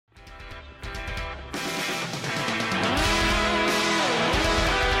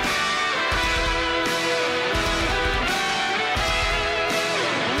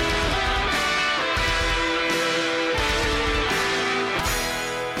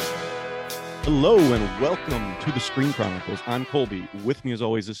Hello and welcome to the Screen Chronicles. I'm Colby. With me as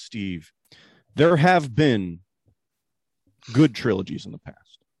always is Steve. There have been good trilogies in the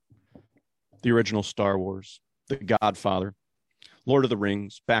past. The original Star Wars, The Godfather, Lord of the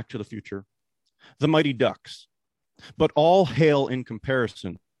Rings, Back to the Future, The Mighty Ducks. But all hail in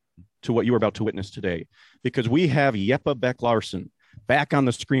comparison to what you are about to witness today, because we have Jeppe Beck Laursen back on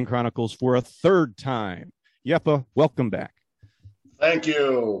the Screen Chronicles for a third time. Jeppe, welcome back. Thank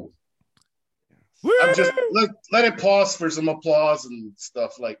you. I'm just let it pause for some applause and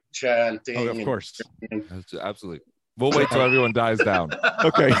stuff like chanting. Oh, of course. Absolutely. We'll wait till everyone dies down.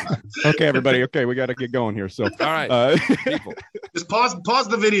 Okay, everybody. Okay, we got to get going here. So, all right, people, just pause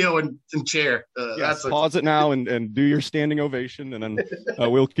the video and chair. Yes, pause it now and do your standing ovation, and then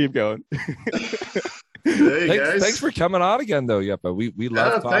we'll keep going. Hey, thanks for coming on again, though, Jeppe. We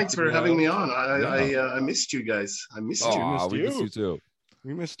love. Thanks for having me on. I missed you guys. I missed you. We missed you too.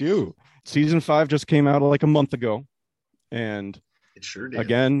 We missed you. Season 5 just came out like a month ago, and it sure did.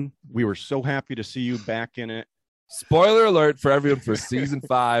 Again, we were so happy to see you back in it. Spoiler alert for everyone for season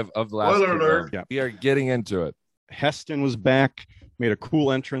 5 of the last. Spoiler alert. Yeah. We are getting into it. Heston was back, made a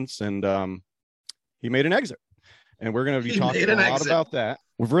cool entrance, and he made an exit. And we're going to be talking a lot about that.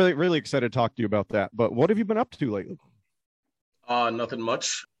 We're really excited to talk to you about that. But what have you been up to lately? Nothing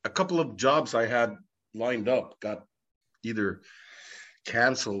much. A couple of jobs I had lined up got either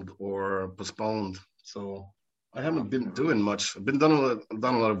canceled or postponed, so I haven't been doing much. I've been done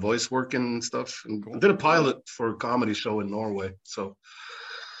a lot of voice work and stuff, and cool. I did a pilot for a comedy show in Norway. So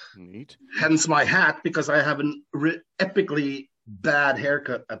neat. Hence my hat, because I have an epically bad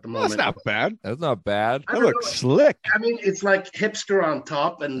haircut at the moment. That's not bad. That's not bad. That looks slick. I mean, it's like hipster on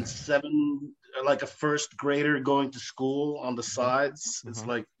top and like a first grader going to school on the sides. It's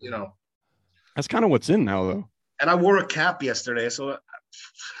like, That's kind of what's in now, though. And I wore a cap yesterday, so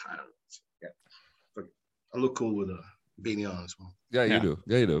I look cool with a beanie on as well. Yeah, you do.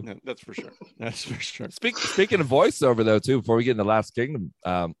 Yeah, you do. Yeah, that's for sure. That's for sure. Speaking of voiceover, though, too, before we get into Last Kingdom,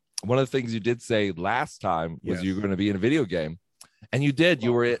 one of the things you did say last time was you were going to be in a video game, and you did.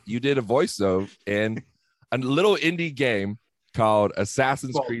 You did a voiceover in a little indie game called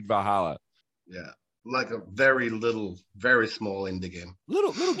Assassin's Creed Valhalla. Yeah, like a very small indie game.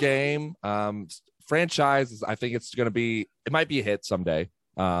 Little game. Franchise. I think it's going to be. It might be a hit someday.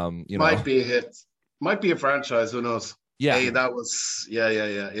 Might be a hit. Might be a franchise. Who knows? Yeah. Hey, that was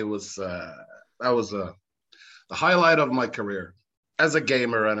It was that was the highlight of my career as a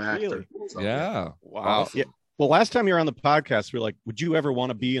gamer and actor. Really? So, yeah. Wow. Awesome. Yeah. Well, last time you were on the podcast, we were like, "Would you ever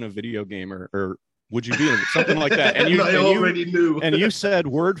want to be in a video game, or would you be in something like that?" And you already knew. And you said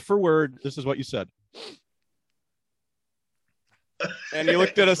word for word, "This is what you said." And you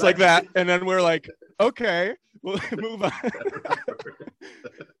looked at us like that, and then we're like, "Okay, we'll move on."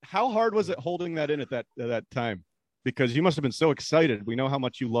 How hard was it holding that in at that time? Because you must have been so excited. We know how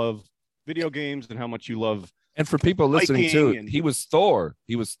much you love video games and how much you love. And for people listening too, he was Thor.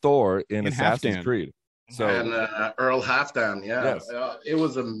 He was Thor in Assassin's Halfdan. Creed. So and Earl Halfdan, Yes. it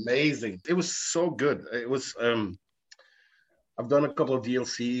was amazing. It was so good. It was. I've done a couple of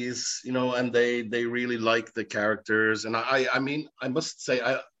DLCs, and they really like the characters, and I mean, I must say,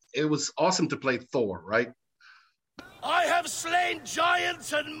 it was awesome to play Thor, right? I have slain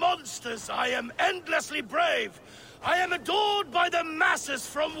giants and monsters. I am endlessly brave. I am adored by the masses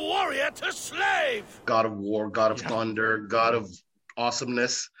from warrior to slave. God of War, God of Thunder, God of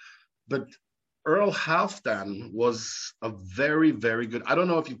Awesomeness. But Earl Halfdan was a very, very good. I don't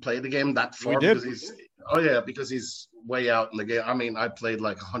know if you played the game that far. We did. Because he's way out in the game. I mean, I played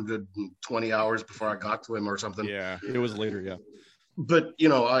like 120 hours before I got to him or something. Yeah, it was later, yeah. But,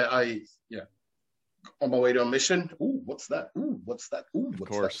 I on my way to a mission. Ooh, what's that? Ooh, what's that? Ooh,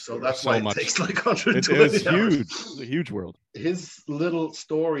 what's that? So that's why it takes like 120 It's hours. huge. It's a huge world. His little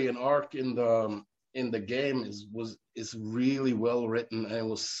story and arc in the game is really well written, and it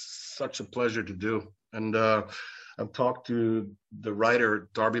was such a pleasure to do. And I've talked to the writer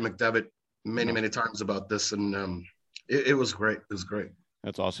Darby McDevitt many times about this, and it was great. It was great.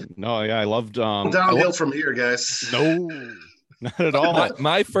 That's awesome. No, yeah, I loved downhill from here, guys. No, not at all.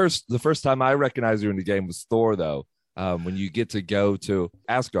 The first time I recognized you in the game was Thor, though. When you get to go to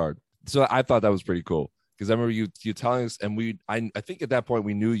Asgard, so I thought that was pretty cool, because I remember you telling us, and I think at that point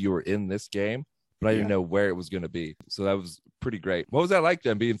we knew you were in this game, but I didn't know where it was going to be. So that was pretty great. What was that like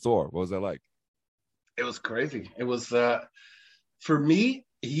then, being Thor? What was that like? It was crazy. It was for me.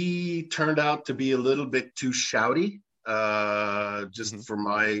 He turned out to be a little bit too shouty, just for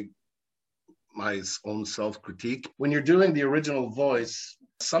my own self-critique. When you're doing the original voice,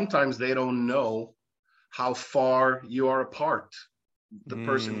 sometimes they don't know how far you are apart the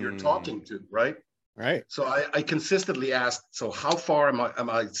person you're talking to, right? Right. So I consistently asked, so how far am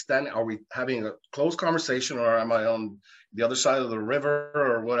I standing? Are we having a close conversation, or am I on the other side of the river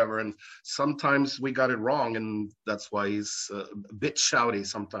or whatever? And sometimes we got it wrong, and that's why he's a bit shouty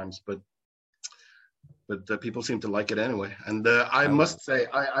sometimes, but people seem to like it anyway. And I must say,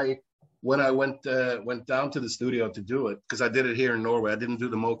 I when I went down to the studio to do it, because I did it here in Norway, I didn't do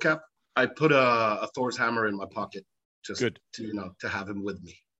the mocap. I put a Thor's hammer in my pocket, just to to have him with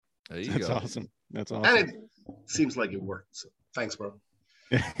me. There you That's go. awesome. That's awesome. And it seems like it worked. So thanks, bro.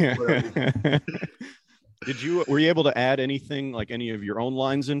 Were you able to add anything, like any of your own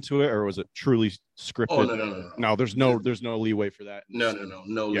lines into it, or was it truly scripted? Oh, no. No, there's no leeway for that. No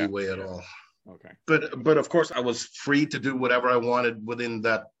leeway at all. Okay. But of course I was free to do whatever I wanted within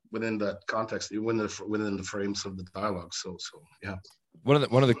that context, within the frames of the dialogue. So yeah. One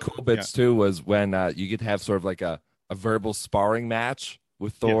of the cool bits too was when you get to have sort of like a verbal sparring match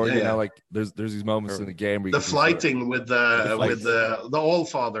with Thor. You know, like there's these moments in the game where the flighting with the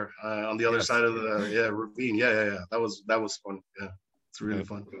Allfather on the other side of the ravine. Yeah. That was fun. Yeah, it's really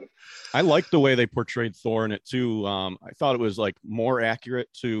fun. I like the way they portrayed Thor in it too. I thought it was like more accurate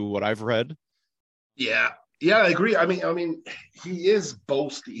to what I've read. Yeah, I agree. I mean, he is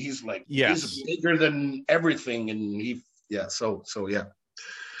boasty. He's like he's bigger than everything, and So yeah.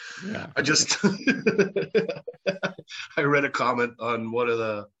 I just I read a comment on one of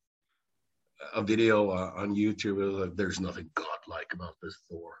a video on YouTube. It was like, "There's nothing godlike about this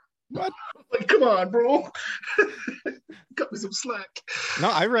Thor." What? Like, come on, bro. Cut me some slack. No,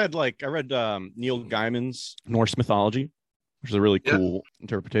 I read Neil Gaiman's Norse mythology, which is a really cool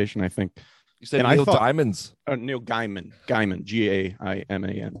interpretation, I think. You said Neil Diamond's? Neil Gaiman, Gaiman.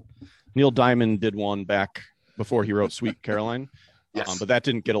 Neil Diamond did one back before he wrote Sweet Caroline. Yes. But that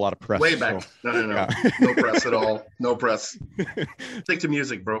didn't get a lot of press. Way back. So. No. Yeah. No press at all. No press. Stick to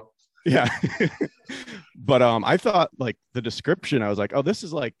music, bro. Yeah. But I thought like the description, I was like, oh, this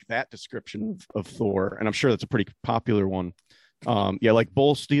is like that description of Thor. And I'm sure that's a pretty popular one. Like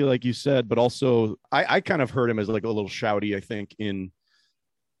boasty, like you said, but also I kind of heard him as like a little shouty, I think,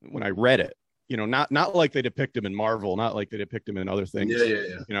 when I read it. You know, not like they depict him in Marvel, not like they depict him in other things.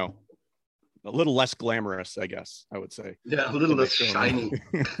 Yeah. You know, a little less glamorous, I guess I would say. Yeah, a little less shiny.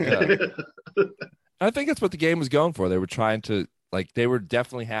 I think that's what the game was going for. They were trying to they were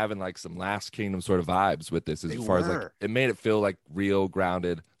definitely having like some Last Kingdom sort of vibes with this, as far as like it made it feel like real,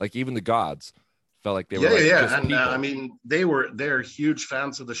 grounded. Like even the gods felt like they were just and people. I mean they're huge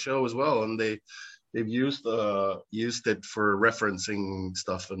fans of the show as well, and they've used it for referencing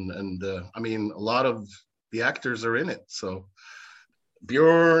stuff, and I mean a lot of the actors are in it. So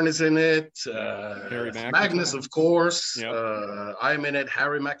Bjorn is in it, Magnus, of course. Yep. I'm in it.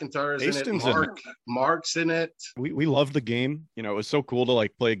 Harry McIntyre is Hastings in it. Mark's in it. We love the game. You know, it was so cool to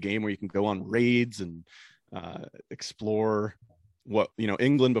like play a game where you can go on raids and explore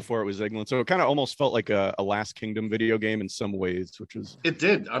England before it was England. So it kind of almost felt like a Last Kingdom video game in some ways, which was. It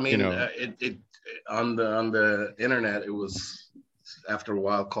did. I mean, it on the internet, it was after a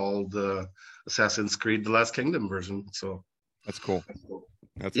while called Assassin's Creed: The Last Kingdom version. So. That's cool.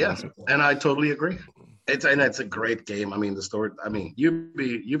 That's awesome. And I totally agree. It's a great game. I mean, the story. I mean,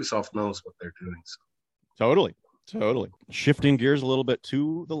 Ubisoft knows what they're doing. So. Totally. Shifting gears a little bit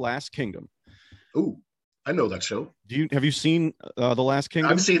to The Last Kingdom. Ooh, I know that show. Have you seen The Last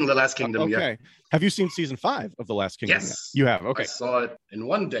Kingdom? I've seen The Last Kingdom. Okay. Yeah. Have you seen season 5 of The Last Kingdom? Yes. Yet? You have. Okay. I saw it in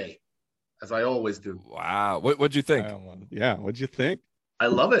one day, as I always do. Wow. What'd you think? What'd you think? I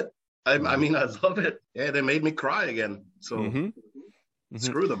love it. I mean, I love it. Yeah, they made me cry again. So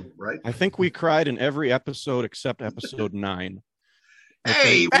screw them, right? I think we cried in every episode except episode 9.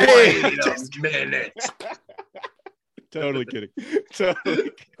 Hey, wait a minute. Totally kidding.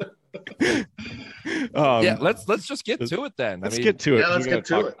 Let's just get to it then. Let's get to it. Yeah, let's get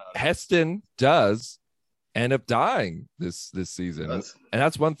to it. Heston does end up dying this season, and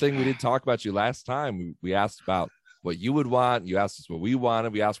that's one thing we didn't talk about you last time. We asked about what you would want. You asked us what we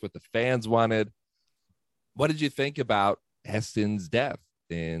wanted. We asked what the fans wanted. What did you think about Heston's death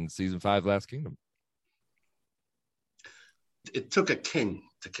in season 5, Last Kingdom? It took a king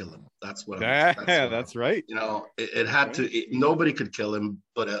to kill him. That's what. That's right. You know, it had to. Nobody could kill him,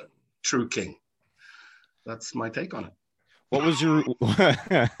 but a true king. That's my take on it. What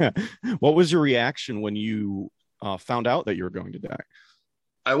was your reaction when you found out that you were going to die?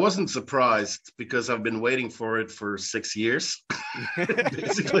 I wasn't surprised because I've been waiting for it for 6 years,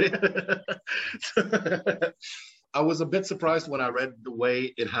 basically. I was a bit surprised when I read the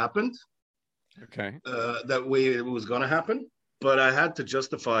way it happened. Okay. That way it was going to happen. but I had to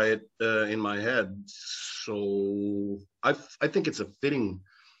justify it in my head. So I think it's a fitting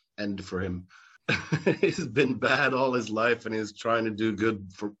end for him. He's been bad all his life, and he's trying to do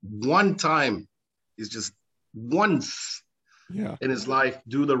good for one time. He's just once in his life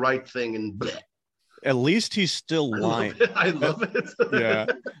do the right thing, and bleh. At least he's still lying. I love it. Yeah.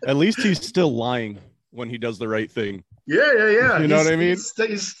 At least he's still lying when he does the right thing. Yeah. You know what I mean?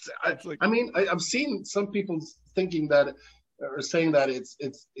 I've seen some people thinking that or saying that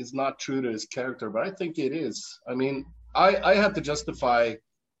it's not true to his character, but I think it is. I mean, I had to justify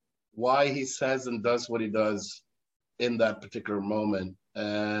why he says and does what he does in that particular moment.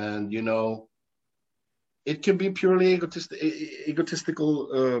 And, you know, it can be purely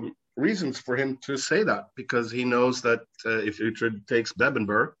egotistical reasons for him to say that, because he knows that if Uhtred takes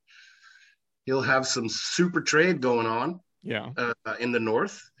Bebbanburg, he'll have some super trade going on in the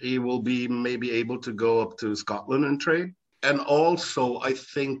north. He will be maybe able to go up to Scotland and trade. And also, I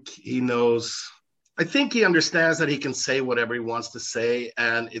think he understands that he can say whatever he wants to say,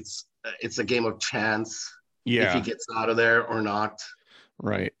 and it's a game of chance if he gets out of there or not.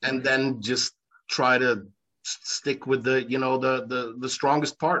 Right. And then just try to stick with the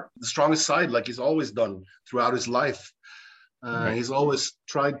strongest part, the strongest side, like he's always done throughout his life. Right. He's always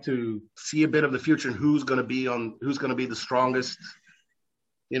tried to see a bit of the future and who's going to be the strongest.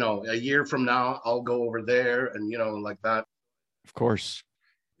 You know, a year from now, I'll go over there, and like that. Of course.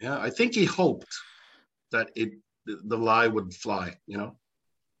 Yeah, I think he hoped that the lie would fly.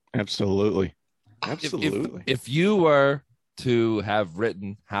 Absolutely. If you were to have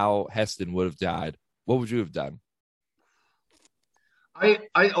written how Heston would have died, what would you have done?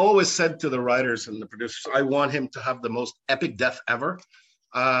 I always said to the writers and the producers, I want him to have the most epic death ever,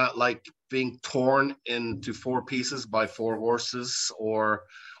 like being torn into 4 pieces by 4 horses, or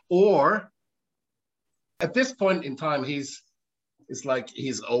at this point in time, he's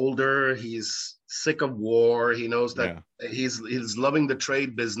older, he's sick of war, he knows that he's loving the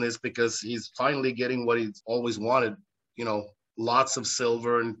trade business because he's finally getting what he's always wanted, lots of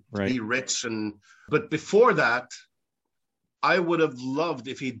silver and be rich. But before that, I would have loved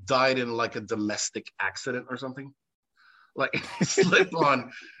if he died in like a domestic accident or something, like slip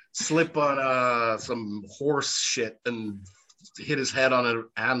on some horse shit and hit his head on an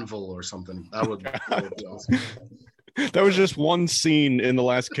anvil or something. That would be awesome. That was just one scene in The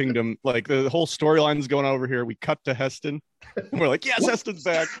Last Kingdom. Like the whole storyline's going on over here. We cut to Heston. And we're like, yes, Heston's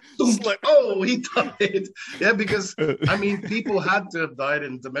back. Oh, he died. Yeah, because people had to have died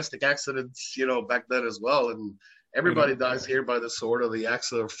in domestic accidents, back then as well. And everybody dies here by the sword or the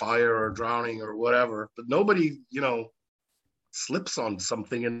axe or fire or drowning or whatever. But nobody, slips on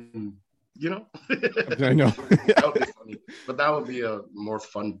something and, I know. That would be funny. But that would be a more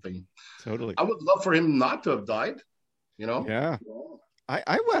fun thing. Totally. I would love for him not to have died, Yeah.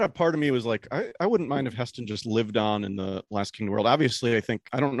 I had a part of me was like, I wouldn't mind if Heston just lived on in the Last Kingdom world. Obviously,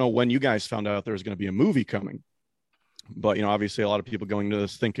 I don't know when you guys found out there was going to be a movie coming. But, obviously a lot of people going to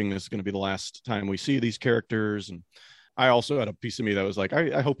this thinking this is going to be the last time we see these characters. And I also had a piece of me that was like,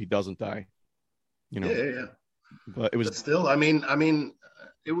 I hope he doesn't die. Yeah. But it was still,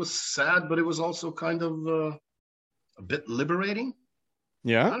 it was sad, but it was also kind of a bit liberating.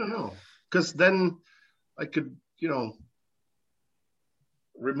 Yeah. I don't know. Because then I could,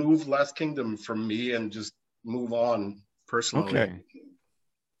 remove Last Kingdom from me and just move on personally. Okay.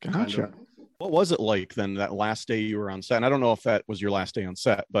 Gotcha. Kind of. What was it like then, that last day you were on set? And I don't know if that was your last day on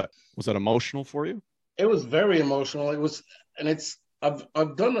set, but was that emotional for you? It was very emotional. It was, and it's, I've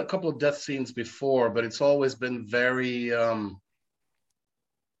done a couple of death scenes before, but it's always been very,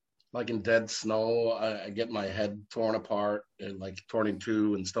 like in Dead Snow, I get my head torn apart and like torn in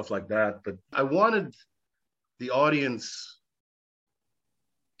two and stuff like that. But I wanted the audience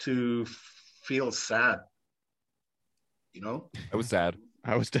to feel sad. I was sad.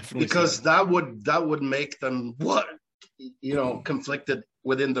 I was definitely because sad. that would make them conflicted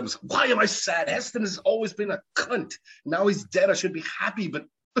within them. Why am I sad? Heston has always been a cunt. Now he's dead. I should be happy, but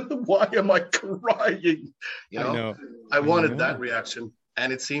why am I crying? I wanted that reaction,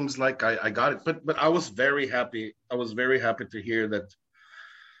 and it seems like I got it. But I was very happy. I was very happy to hear that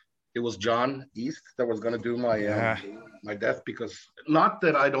it was John East that was going to do my death, because not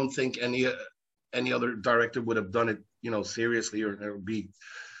that I don't think any other director would have done it, seriously or be,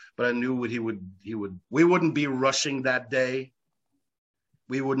 but I knew what he would. We wouldn't be rushing that day.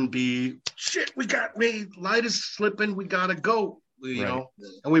 We wouldn't be shit. Light is slipping. We gotta go. And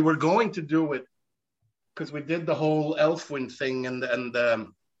we were going to do it because we did the whole Elfwin thing and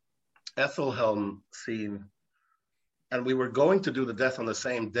Ethelhelm scene. And we were going to do the death on the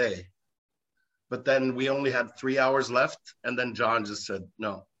same day. But then we only had 3 hours left, and then John just said,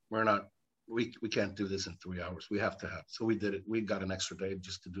 "No, we're not. We can't do this in 3 hours. We have to have." So we did it. We got an extra day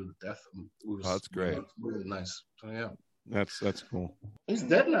just to do the death. And it was, that's great. Really nice. So yeah, That's cool. he's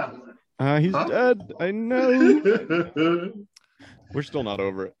dead now. He's dead. I know. We're still not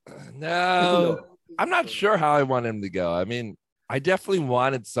over it. No, I'm not sure how I want him to go. I mean, I definitely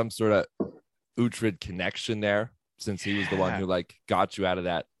wanted some sort of Uhtred connection there, since he was the one who like got you out of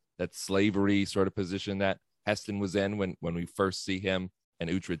that slavery sort of position that Heston was in when we first see him and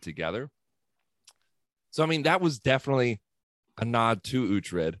Uhtred together. So I mean, that was definitely a nod to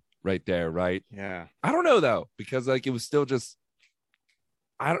Uhtred right there, right? Yeah. I don't know though, because like it was still just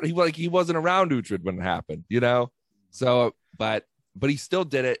he wasn't around Uhtred when it happened, you know. So but he still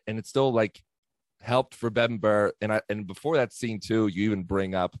did it, and it still like helped for Bebbanburg. And before that scene too, you even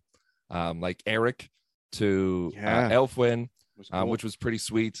bring up like Eric to Elfwin, cool. Which was pretty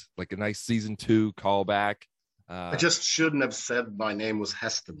sweet, like a nice season 2 callback. I just shouldn't have said my name was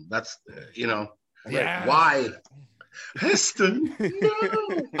Heston. That's yeah. Why Heston? No.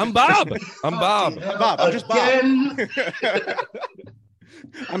 I'm Bob. I'm Bob. I'm just Bob.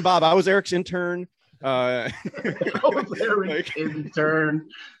 I'm Bob. I was Eric's intern. Eric's intern.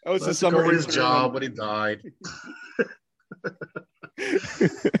 I was the summer his job, but he died.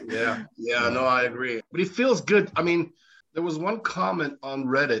 Yeah, no, I agree. But it feels good. I mean, there was one comment on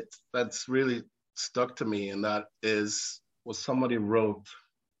Reddit that's really stuck to me, and that was somebody wrote,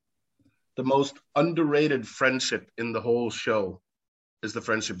 the most underrated friendship in the whole show is the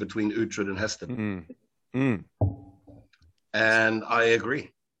friendship between Uhtred and Heston. And I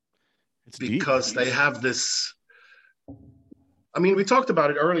agree. It's because deep. They have this. I mean, we talked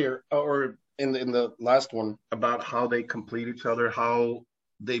about it earlier, or in the last one, about how they complete each other, how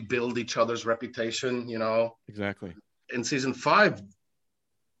they build each other's reputation, you know. Exactly. In season 5,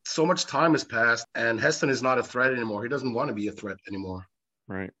 so much time has passed, and Heston is not a threat anymore. He doesn't want to be a threat anymore.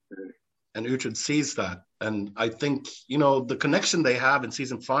 Right. And Uhtred sees that. And I think, you know, the connection they have in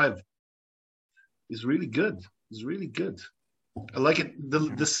season 5 is really good. It's really good. I like it.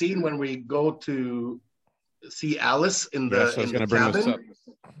 The scene when we go to see Alice in the, I was going to cabin. bring this up.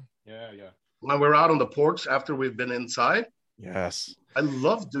 Yeah. When we're out on the porch after we've been inside. Yes. I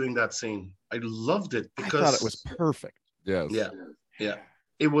loved doing that scene. I loved it because I thought it was perfect. Yes. Yeah.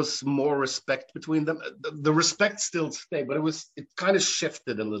 It was more respect between them. The respect still stayed, but it kind of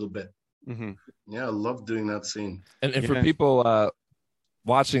shifted a little bit. Mm-hmm. Yeah, I love doing that scene. And for people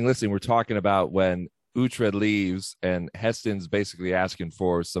watching, listening, we're talking about when Uhtred leaves and Heston's basically asking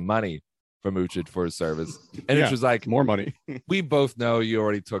for some money from Uhtred for his service. And it was like, more money. We both know you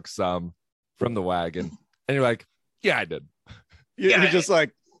already took some from the wagon. And you're like, yeah, I did. You're just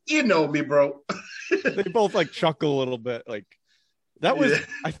like, you know me, bro. They both like chuckle a little bit. Like that was,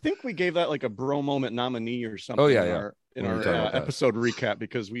 I think we gave that like a bro moment nominee or something. Oh yeah. In our episode recap,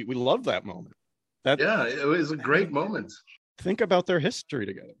 because we love that moment. It was a great moment. Think about their history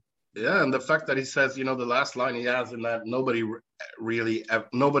together. Yeah, and the fact that he says, you know, the last line he has in that nobody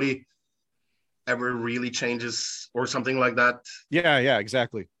ever really changes or something like that. Yeah,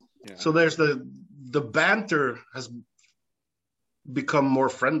 exactly. Yeah. So there's the banter has become more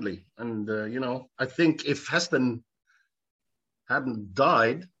friendly, and you know, I think if Heston hadn't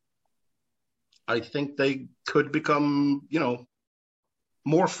died, I think they could become, you know,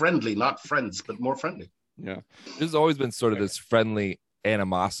 more friendly, not friends, but more friendly. Yeah, there's always been sort of this friendly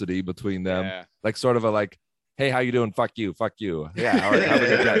animosity between them, like sort of a like, hey, how you doing? Fuck you. Yeah, all right, have a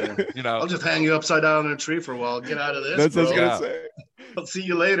good day. You know, I'll just hang you upside down in a tree for a while. Get out of this. That's bro. what I was gonna say. I'll see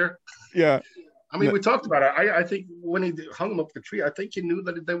you later. Yeah. I mean, we talked about it. I think when he hung him up the tree, I think he knew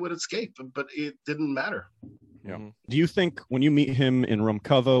that they would escape, but it didn't matter. Yeah. Do you think when you meet him in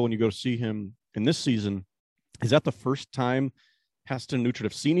Rumkova, when you go to see him in this season, is that the first time Heston and Uhtred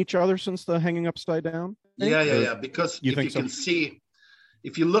have seen each other since the hanging upside down? Yeah. Because can see,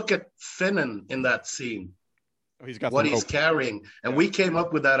 if you look at Finan in that scene, he's got what he's carrying, and we came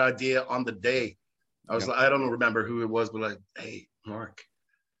up with that idea on the day. I was like, I don't remember who it was, but like, hey, Mark,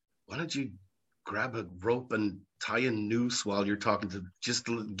 why don't you grab a rope and tie a noose while you're talking to, just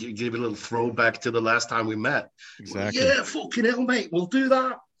to give a little throwback to the last time we met. Exactly. Yeah, fucking hell, mate, we'll do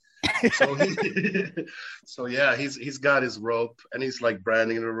that. So he's got his rope, and he's like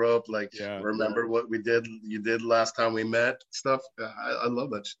branding the rope, like, remember what you did last time we met, stuff. I love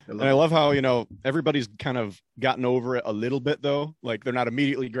that. I love how, you know, everybody's kind of gotten over it a little bit, though. Like, they're not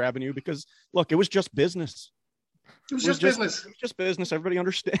immediately grabbing you because, look, it was just business. It was just business. It was just business. Everybody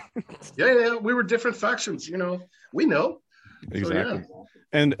understands. Yeah. We were different factions, you know. We know. Exactly. So,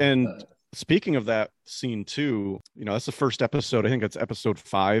 And speaking of that scene too, that's the first episode. I think it's episode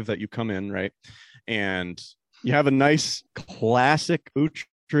 5 that you come in, right? And you have a nice classic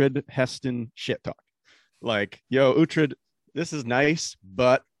Uhtred Heston shit talk. Like, yo, Uhtred, this is nice,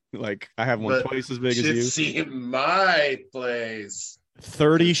 but like I have one twice as big as you. See my place.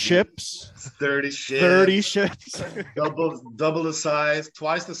 30 ships. 30 ships. 30 ships. double the size,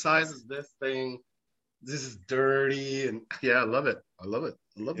 twice the size as this thing. This is dirty, and yeah, I love it. I love it.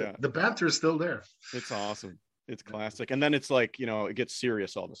 The banter is still there. It's awesome. It's classic. And then it's like, it gets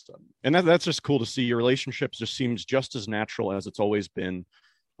serious all of a sudden. And that's just cool to see. Your relationships just seems just as natural as it's always been.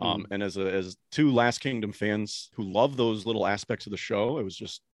 And as two Last Kingdom fans who love those little aspects of the show, it was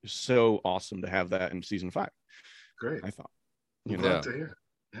just so awesome to have that in season 5. Great. I thought. Glad to hear.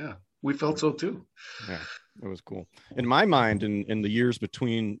 Yeah. We felt so too. Yeah, it was cool. In my mind, in the years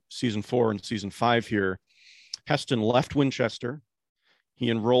between season 4 and season 5 here, Heston left Winchester. He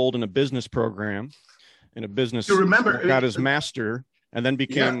enrolled in a business program, got his master, and then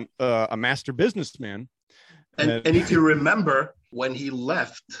became a master businessman. And if you remember, when he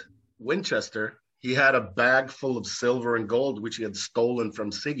left Winchester, he had a bag full of silver and gold, which he had stolen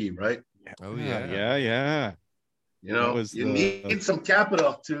from Siggy, right? Oh, yeah. Yeah. You need some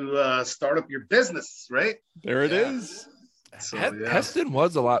capital to start up your business, right? There it is. So, Heston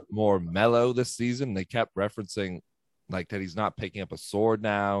was a lot more mellow this season. They kept referencing like that he's not picking up a sword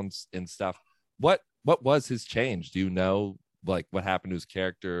now and stuff. What was his change? Do you know, like, what happened to his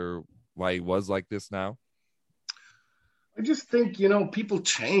character, why he was like this now? I just think, people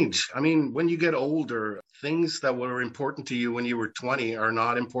change. I mean, when you get older, things that were important to you when you were 20 are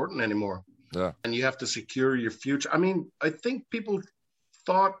not important anymore. Yeah. And you have to secure your future. I mean, I think people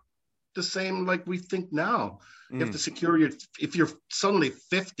thought the same like we think now. You have to secure if you're suddenly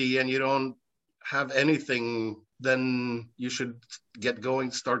 50 and you don't have anything, then you should get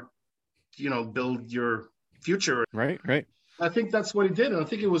going, start, build your future. Right. I think that's what he did. And I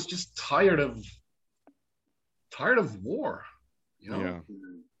think it was just tired of war,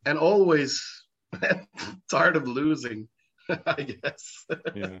 and always tired of losing, I guess.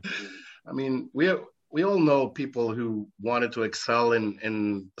 Yeah. I mean, we all know people who wanted to excel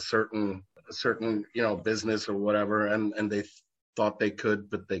in a certain business or whatever, and they thought they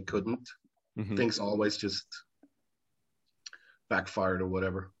could, but they couldn't. Mm-hmm. Things always just backfired or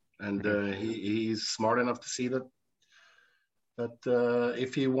whatever. And he's smart enough to see that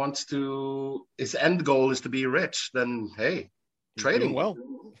if he wants to, his end goal is to be rich, then hey, he's trading doing well.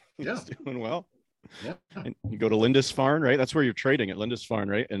 Yeah, he's doing well. Yeah, and you go to Lindisfarne, right? That's where you're trading at Lindisfarne,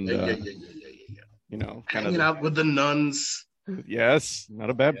 right? And kind hanging out with the nuns. Yes,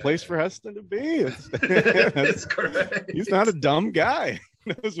 not a bad place for Heston to be. It's correct. He's not a dumb guy.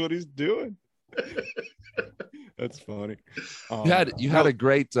 He knows what he's doing. That's funny. You had a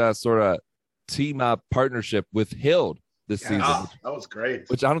great sort of team up partnership with Hild this season. That was great.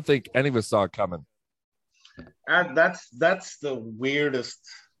 Which I don't think any of us saw coming. And that's the weirdest.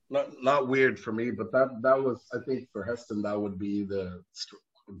 Not weird for me, but that was, I think, for Heston, that would be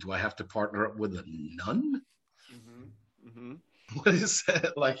do I have to partner up with a nun? Mm-hmm. Mm-hmm. What is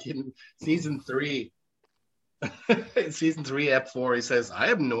that? Like in season 3, season 3, ep 4, he says, I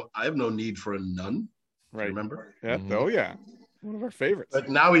have no need for a nun. Right. Remember? Yeah. Mm-hmm. Oh yeah. One of our favorites. But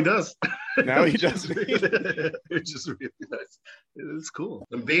now he does. Now he does. It's just really nice. It's cool.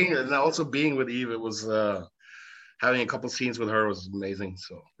 And also being with Eve, it was having a couple scenes with her was amazing.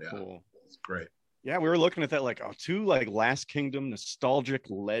 So yeah, cool. It's great. Yeah, we were looking at that like two like Last Kingdom nostalgic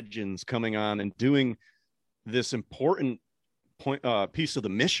legends coming on and doing this important piece of the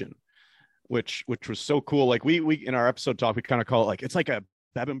mission, which was so cool. Like we in our episode talk, we kind of call it like it's like a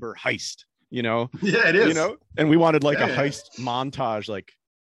Bebember heist, Yeah, it is. And we wanted like a heist montage. Like,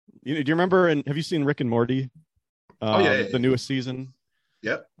 do you remember? And have you seen Rick and Morty? The newest season.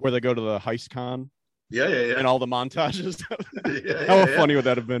 Yep. Where they go to the heist con. Yeah. And all the montages. How funny would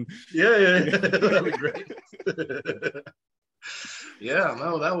that have been? Yeah. That'd be great. Yeah,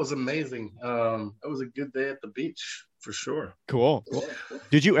 no, that was amazing. That was a good day at the beach for sure. Cool.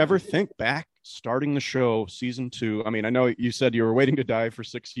 Did you ever think back starting the show season 2? I mean, I know you said you were waiting to die for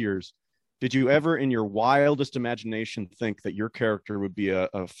 6 years. Did you ever, in your wildest imagination, think that your character would be a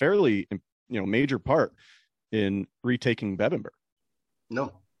fairly, major part in retaking Bebember?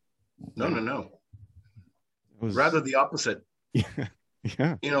 No. Rather the opposite. Yeah.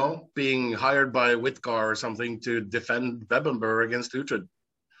 Being hired by Whitgar or something to defend Bebember against Uhtred.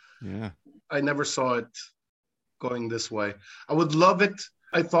 Yeah. I never saw it going this way. I would love it.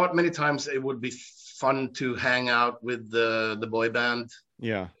 I thought many times it would be fun to hang out with the boy band.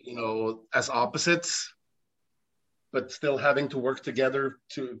 Yeah. As opposites. but still having to work together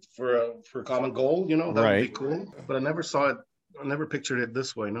for a common goal. You know, that would be cool. But I never saw it. I never pictured it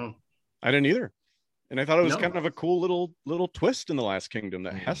this way. No, I didn't either. And I thought it was kind of a cool little twist in the Last Kingdom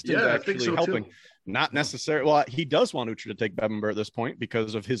that Heston's actually helping. Too. Not necessarily. Well, he does want Uhtred to take Bebbanburg at this point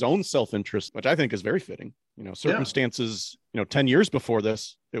because of his own self-interest, which I think is very fitting. You know, circumstances. You know, 10 years before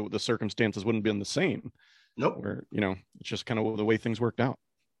this, the circumstances wouldn't have been the same. Nope. Where it's just kind of the way things worked out.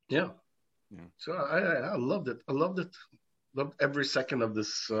 Yeah. So I loved it. I loved it. Loved every second of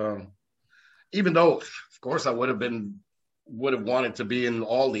this. Even though, of course, I would have wanted to be in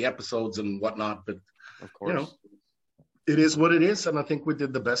all the episodes and whatnot, but of course, it is what it is, and I think we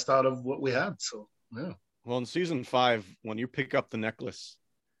did the best out of what we had. So yeah. Well, in season 5, when you pick up the necklace,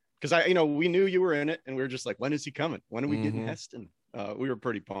 because we knew you were in it, and we were just like, when is he coming? When are we getting Heston? We were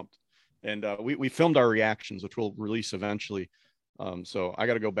pretty pumped, and we filmed our reactions, which we'll release eventually. So I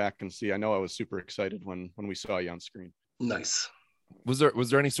got to go back and see. I know I was super excited when we saw you on screen. Nice. Was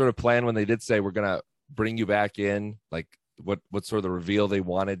there any sort of plan when they did say we're gonna bring you back in, like what sort of the reveal they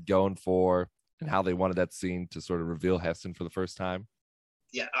wanted going for, and how they wanted that scene to sort of reveal Heston for the first time?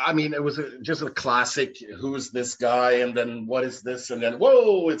 Yeah, I mean, it was just a classic. Who's this guy? And then what is this? And then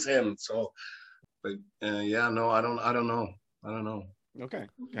whoa, it's him. So, but no, I don't know. Okay,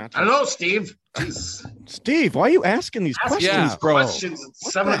 gotcha. I don't know, Steve. Jeez. Steve, why are you asking these questions, bro? Questions at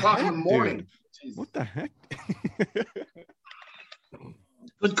 7 o'clock in the morning. What the heck?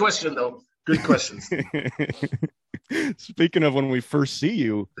 Good question, though. Good questions. Speaking of when we first see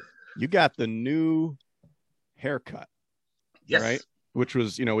you, you got the new haircut. Yes. Right? Which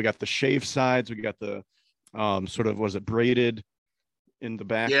was, we got the shaved sides. We got the sort of, was it braided in the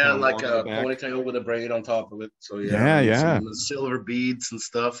back? Yeah, like a ponytail with a braid on top of it. So some silver beads and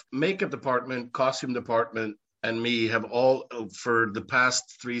stuff. Makeup department, costume department, and me have all for the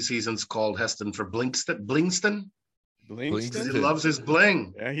past 3 seasons called Heston for Blingston. He loves his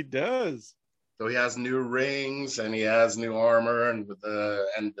bling. Yeah, he does. So he has new rings and he has new armor and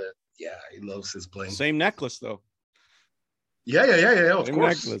he loves his bling. Same necklace though. Yeah. Of Same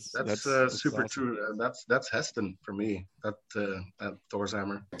course, necklace. That's super awesome. True. That's Heston for me. That Thor's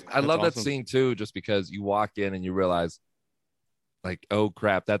hammer. I love that scene too, just because you walk in and you realize, like, oh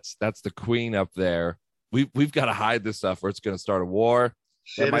crap, that's the queen up there. We've got to hide this stuff, or it's going to start a war.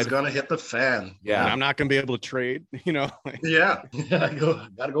 Shit is going to hit the fan. Yeah, and I'm not going to be able to trade. Yeah,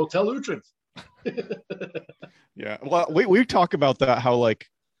 gotta go tell Uhtred. Yeah, well, we talk about that, how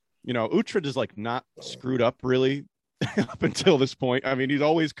Uhtred is not screwed up really up until this point. I mean, he's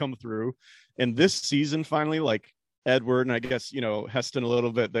always come through, and this season finally, Edward and I guess Heston a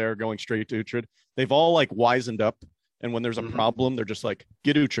little bit there going straight to Uhtred. They've all wisened up, and when there's a problem, they're just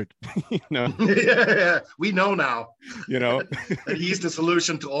get Uhtred. Yeah, we know now. That he's the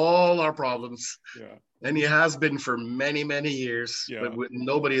solution to all our problems. Yeah, and he has been for many, many years. Yeah. But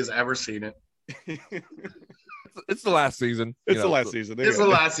nobody has ever seen it. It's the last season. It's the last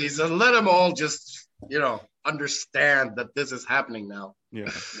season. Let them all just, understand that this is happening now. Yeah.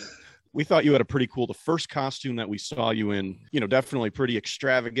 We thought you had the first costume that we saw you in, definitely pretty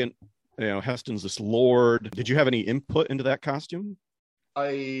extravagant. Heston's this lord. Did you have any input into that costume?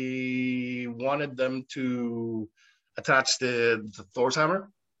 I wanted them to attach the Thor's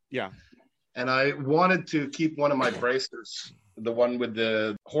hammer. Yeah. And I wanted to keep one of my bracers, the one with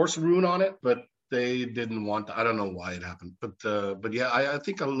the horse rune on it, but they didn't want to. I don't know why it happened, but yeah, I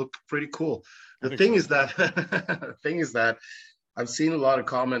think I look pretty cool. The thing is that I've seen a lot of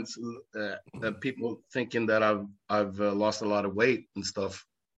comments that people thinking that I've lost a lot of weight and stuff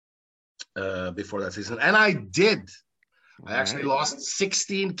before that season, and I did. I actually lost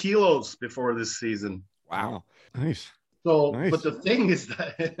 16 kilos before this season. Wow, nice. So, nice. But the thing is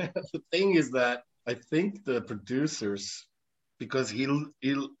that I think the producers, because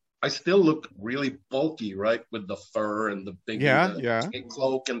I still look really bulky, right, with the fur and the big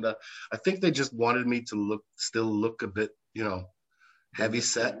cloak and I think they just wanted me to still look a bit, heavy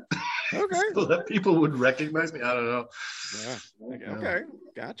set. Okay. So that people would recognize me. I don't know. Yeah. Okay.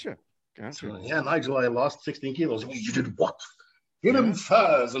 Gotcha. So, yeah, Nigel, I lost 16 kilos. You did what? Get him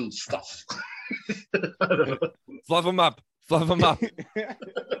furs and stuff. I don't know. Fluff him up.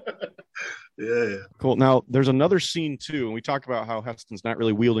 Yeah. Cool. Now, there's another scene too, and we talk about how Heston's not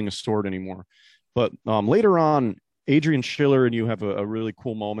really wielding a sword anymore. But later on, Adrian Schiller and you have a really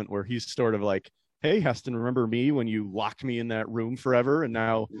cool moment where he's sort of like, hey, Heston, remember me when you locked me in that room forever, and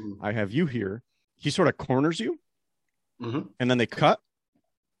now I have you here. He sort of corners you, and then they cut.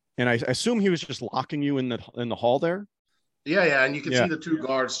 And I assume he was just locking you in the hall there. Yeah, and you can see the 2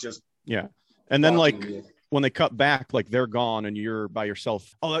 guards just. Yeah, and then when they cut back, like they're gone and you're by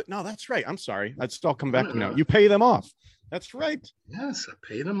yourself. Oh, no, that's right. I'm sorry. That's all come back to me now. You pay them off. That's right. Yes, I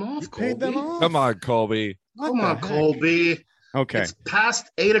paid them off. You paid them off. Come on, Colby. Come on, Colby. Okay. It's past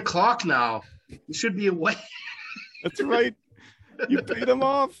 8:00 now. You should be awake. That's right. You paid them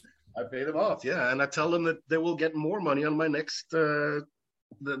off. I paid them off, yeah, and I tell them that they will get more money on my next the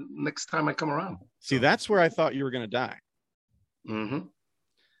next time I come around. See, that's where I thought you were going to die. Mm-hmm.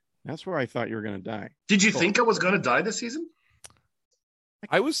 That's where I thought you were going to die. Did you think I was going to die this season?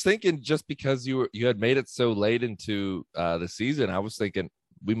 I was thinking just because you had made it so late into the season, I was thinking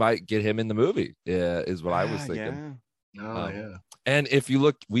we might get him in the movie. Is what I was thinking. Yeah. Oh yeah. And if you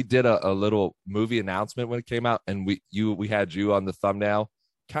look, we did a little movie announcement when it came out, and we had you on the thumbnail,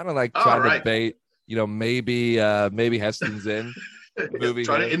 kind of like trying to bait, maybe Heston's in the movie.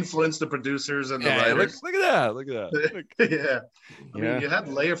 Try to influence the producers and the writers. Look at that. Yeah. I mean, you had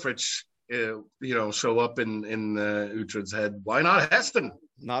Leifrich, show up in Uhtred's head. Why not Heston?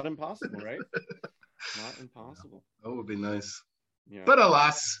 Not impossible, right? Not impossible. That would be nice. Yeah. But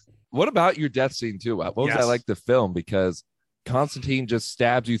alas. What about your death scene too? What was that like to film? Because Constantine just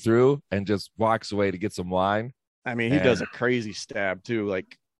stabs you through and just walks away to get some wine. I mean, he does a crazy stab too,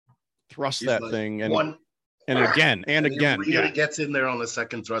 like thrust that thing and again. He really gets in there on the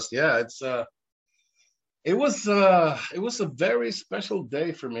second thrust. Yeah, it was a very special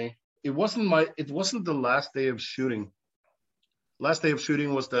day for me. It wasn't the last day of shooting. Last day of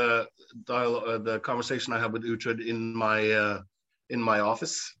shooting was the conversation I had with Uhtred in my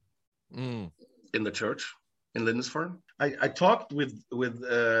office in the church in Lindisfarne. I talked with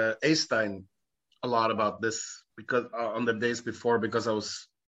Eystein a lot about this because on the days before, because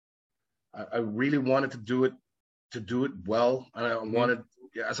I really wanted to do it well, and I wanted,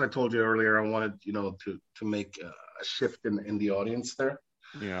 as I told you earlier, I wanted to make a shift in the audience there.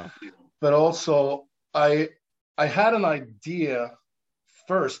 Yeah. But also I had an idea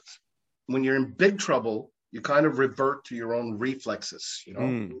first. When you're in big trouble, you kind of revert to your own reflexes,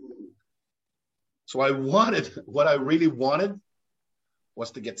 So what I really wanted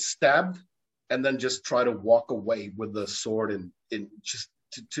was to get stabbed and then just try to walk away with the sword and just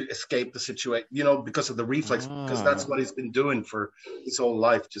to escape the situation, because of the reflex, because that's what he's been doing for his whole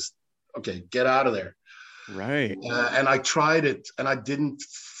life. Just, okay, get out of there. Right. And I tried it and I didn't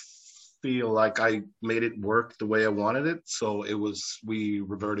feel like I made it work the way I wanted it. So we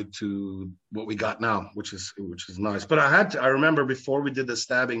reverted to what we got now, which is nice. But I remember before we did the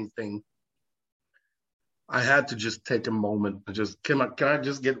stabbing thing, I had to just take a moment and just, can I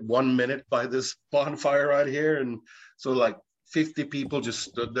just get 1 minute by this bonfire right here? And so like 50 people just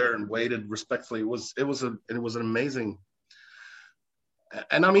stood there and waited respectfully. It was an amazing.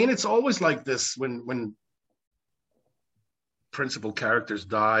 And I mean, it's always like this when principal characters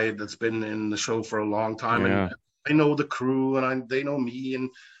die that's been in the show for a long time. Yeah. And I know the crew and they know me, and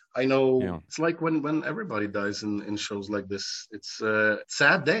I know it's like when everybody dies in shows like this, it's a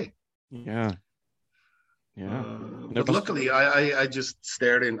sad day. Yeah. Yeah. But luckily I just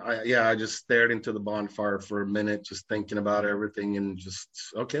stared I just stared into the bonfire for a minute, just thinking about everything, and just,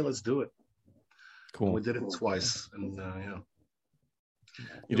 okay, let's do it. Cool. And we did it twice, and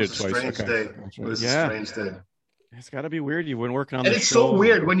you did it twice. Strange day. It was a strange day. It's got to be weird. You've been working on and the it's show. so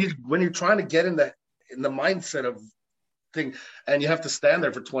weird when you're trying to get in the mindset of thing, and you have to stand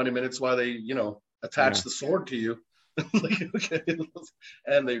there for 20 minutes while they attach the sword to you. Like, okay,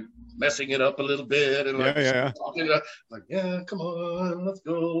 and they're messing it up a little bit, and talking like, come on, let's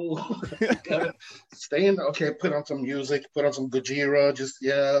go. Stay in. Okay, put on some music, put on some Gojira. Just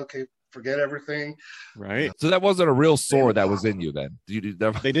okay, forget everything. Right. So that wasn't a real sword that was in you then.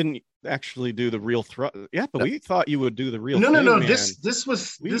 They didn't actually do the real thrust. Yeah, but we thought you would do the real. No. Man. This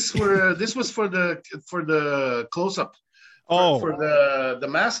was for the close up. For the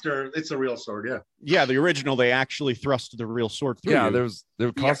master, it's a real sword. Yeah. Yeah, the original, they actually thrust the real sword through. Yeah,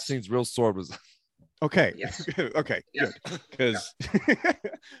 Constantine's real sword was. Okay. Yes. Okay. Yes. Good. Because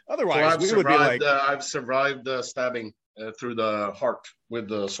otherwise, we would be like, I've survived stabbing through the heart with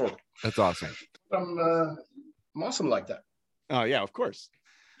the sword. That's awesome. I'm awesome like that. Oh yeah, of course.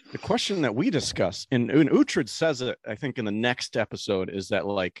 The question that we discuss, and Uhtred says it, I think, in the next episode, is that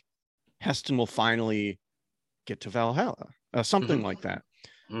like Heston will finally get to Valhalla, something like that.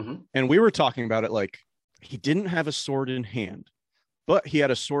 Mm-hmm. And we were talking about it like he didn't have a sword in hand, but he had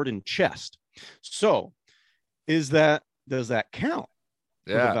a sword in chest. So does that count?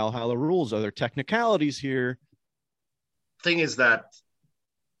 Yeah. The Valhalla rules. Are there technicalities here? Thing is that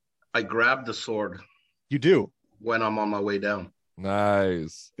I grabbed the sword. You do. When I'm on my way down.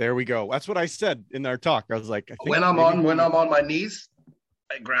 Nice. There we go. That's what I said in our talk. I was like, when I'm on my knees,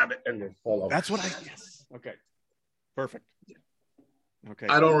 I grab it and then fall over. That's what I. Yes. Okay. Perfect. Okay.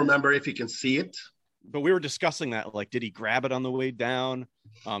 I don't remember if you can see it. But we were discussing that. Like, did he grab it on the way down?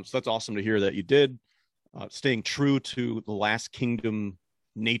 So that's awesome to hear that you did. Staying true to the Last Kingdom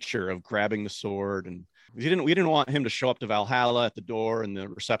nature of grabbing the sword, and we didn't want him to show up to Valhalla at the door and the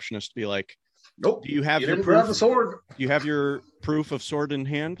receptionist be like, Nope. Do you have your didn't proof? grab the sword? Do you have your proof of sword in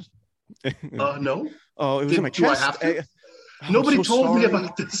hand? No. Oh, it was in my Do I chest. have to? I'm Nobody so told me sorry.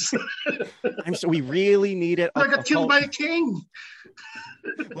 about this. We really need it. I got killed by a king.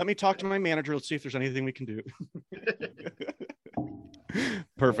 Let me talk to my manager. Let's see if there's anything we can do.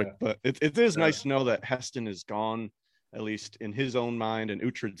 Perfect. But it is nice to know that Heston is gone, at least in his own mind and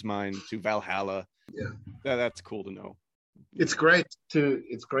Uhtred's mind, to Valhalla. Yeah. That's cool to know. It's great to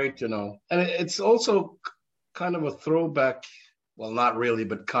know. And it's also kind of a throwback, well, not really,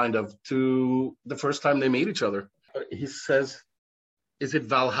 but kind of, to the first time they meet each other. He says, "Is it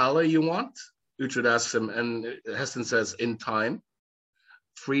Valhalla you want?" Uhtred asks him, and Heston says, "In time,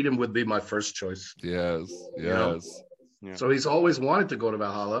 freedom would be my first choice." Yes. You know? Yeah. So he's always wanted to go to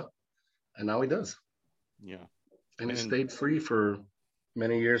Valhalla, and now he does. Yeah. And he stayed free for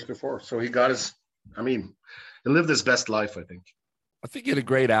many years before. So he got he lived his best life, I think. I think he had a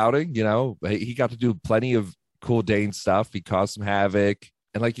great outing. You know, he got to do plenty of cool Dane stuff. He caused some havoc.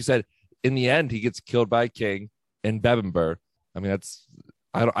 And like you said, in the end, he gets killed by a king in Bebbanburg. I mean,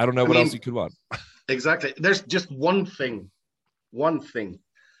 I don't know what else you could want. Exactly. There's just one thing.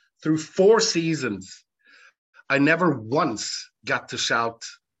 Through 4 seasons, I never once got to shout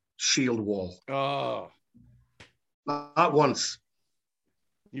shield wall. Oh, Not once.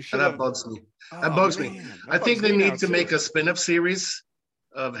 you should. And that bugs me. That bugs me. I think they need to make a spin-off series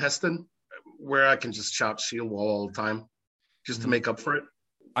of Heston where I can just shout shield wall all the time, just to make up for it.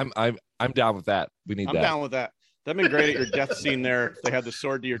 I'm down with that. We need that. I'm down with that. That'd been great at your death scene there. If they had the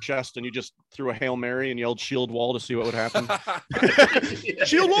sword to your chest and you just threw a Hail Mary and yelled shield wall to see what would happen.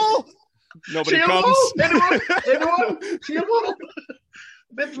 Shield wall! Nobody shield comes. Wall! Anyone? Shield wall!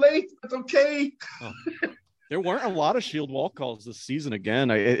 A bit late, but okay. There weren't a lot of shield wall calls this season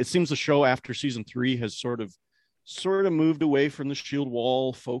again. It seems the show after season 3 has sort of moved away from the shield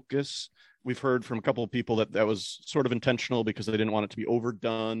wall focus. We've heard from a couple of people that was sort of intentional because they didn't want it to be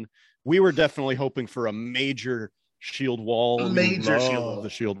overdone. We were definitely hoping for a major shield wall. The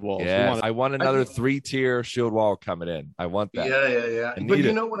shield wall. Yeah, I want another 3-tier shield wall coming in. I want that. Yeah. But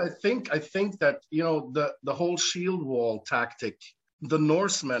you know what I think? I think that, the whole shield wall tactic, the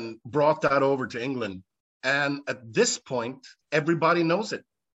Norsemen brought that over to England. And at this point, everybody knows it.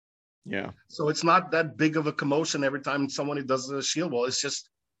 Yeah. So it's not that big of a commotion every time someone does a shield wall.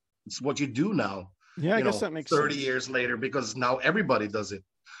 It's what you do now. Yeah, I guess that makes 30 sense. years later, because now everybody does it.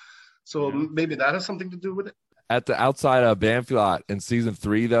 So maybe that has something to do with it. At the outside of Banfield in season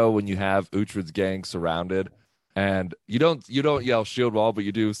 3, though, when you have Uhtred's gang surrounded, and you don't yell shield wall, but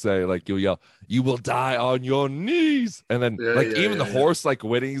you do say, like, you'll yell, "You will die on your knees," and then even the horse like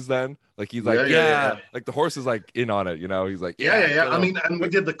whinnies. Then he's like, like the horse is like in on it. He's like, yeah. I mean, and we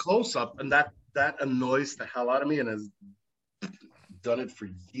did the close up, and that annoys the hell out of me, and has done it for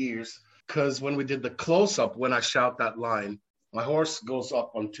years. Because when we did the close up, when I shout that line, my horse goes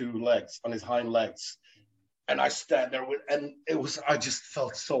up on 2 legs, on his hind legs, and I stand there I just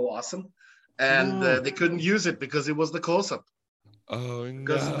felt so awesome. And they couldn't use it because it was the close up. Oh, no.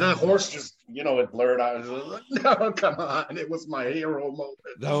 Because the horse just, it blurred out. Like, no, come on. It was my hero moment.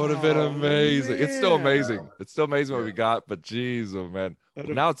 That would have been amazing. Man. It's still amazing. It's still amazing what we got, but geez, oh man.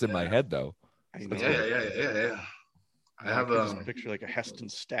 Now it's in my head though. Yeah. I have a picture like a Heston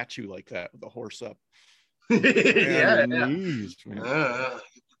statue like that with the horse up. Knees, man.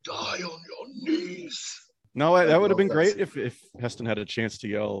 Die on your knees. No, that would have been great if Heston had a chance to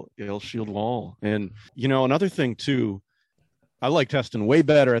yell shield wall. And another thing too, I liked Heston way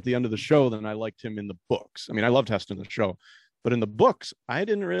better at the end of the show than I liked him in the books. I mean, I loved Heston in the show, but in the books, I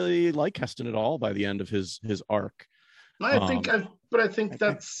didn't really like Heston at all by the end of his arc. I think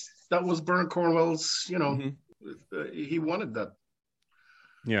that was Bernard Cornwell's. He wanted that.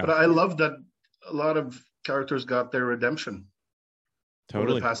 Yeah, but I love that a lot of characters got their redemption.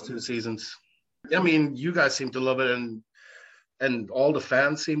 Totally. Over the past 2 seasons. I mean, you guys seem to love it, and all the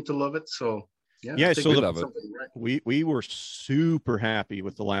fans seem to love it. So we were super happy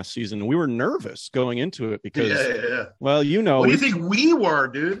with the last season. We were nervous going into it because, well, what do you think we were,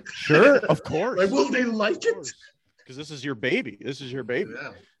 dude? Sure, of course. Like, will they like it? Because this is your baby. Yeah.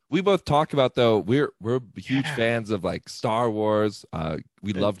 We both talk about, though, we're huge fans of like Star Wars.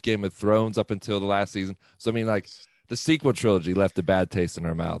 We loved Game of Thrones up until the last season. So I mean, like, the sequel trilogy left a bad taste in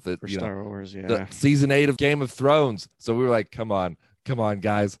our mouth. Star Wars, the season 8 of Game of Thrones. So we were like, come on,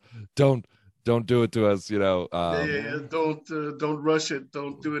 guys, don't Don't do it to us, Don't rush it.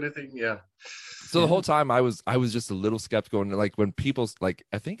 Don't do anything. Yeah. So the whole time I was just a little skeptical, and like when people's like,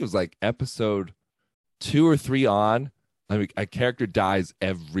 I think it was like episode 2 or 3 on, I mean, a character dies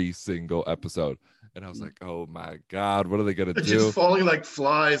every single episode, and I was like, oh my god, what are they gonna do? Just falling like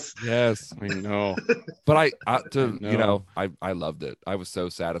flies. Yes, I know. but I loved it. I was so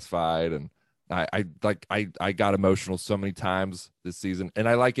satisfied, and I got emotional so many times this season, and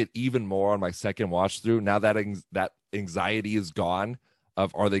I like it even more on my second watch through. Now that that anxiety is gone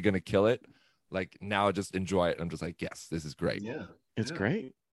of are they gonna kill it? Like now I just enjoy it. I'm just like, yes, this is great. Yeah. It's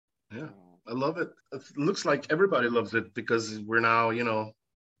great. Yeah. I love it. It looks like everybody loves it because we're now,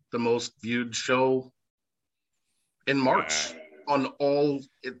 the most viewed show in March on all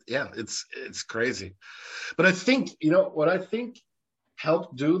it's crazy. But I think, what I think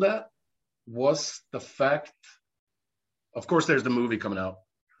helped do that was the fact, of course, there's the movie coming out.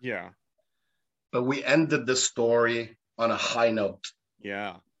 Yeah. But we ended the story on a high note.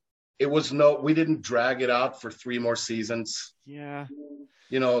 Yeah. We didn't drag it out for 3 more seasons. Yeah.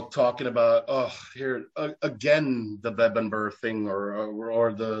 Talking about, here again, the Webenberg thing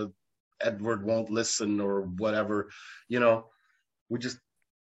or the Edward won't listen or whatever. We just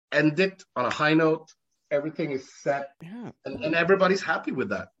end it on a high note. Everything is set. Yeah. And everybody's happy with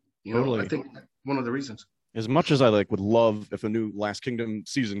that. Totally. I think one of the reasons. As much as I would love if a new Last Kingdom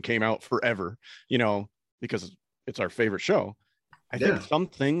season came out forever, because it's our favorite show. I think some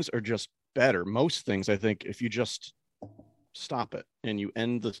things are just better. Most things, I think, if you just stop it and you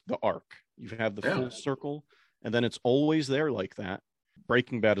end the arc, you have the full circle, and then it's always there like that.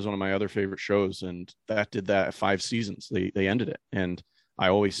 Breaking Bad is one of my other favorite shows, and that did that 5 seasons. They ended it, and I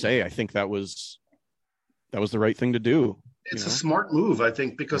always say I think that was the right thing to do. It's a smart move, I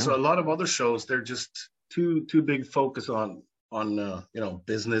think, because a lot of other shows they're just too big focus on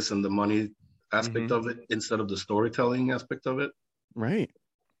business and the money aspect of it instead of the storytelling aspect of it. Right.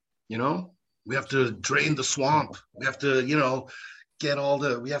 We have to drain the swamp. We have to,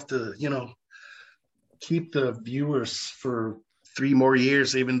 we have to, keep the viewers for 3 more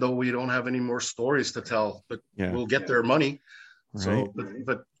years, even though we don't have any more stories to tell, but we'll get their money. Right. So,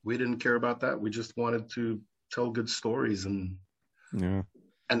 but we didn't care about that. We just wanted to tell good stories and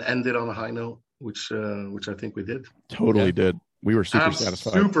end it on a high note, which I think we did. Totally did. We were super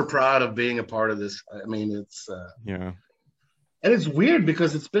satisfied. Super proud of being a part of this. I mean, it's and it's weird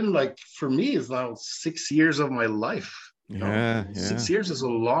because it's been like, for me, it's now 6 years of my life. 6 years is a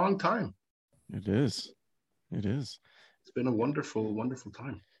long time. It is. It's been a wonderful, wonderful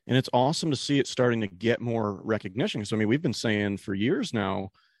time. And it's awesome to see it starting to get more recognition. So, I mean, we've been saying for years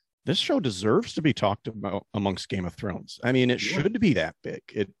now, this show deserves to be talked about amongst Game of Thrones. I mean, it should be that big.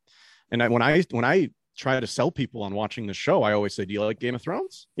 When I try to sell people on watching the show, I always say, do you like Game of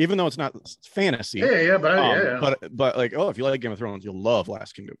Thrones? Even though it's not fantasy. But like, if you like Game of Thrones, you'll love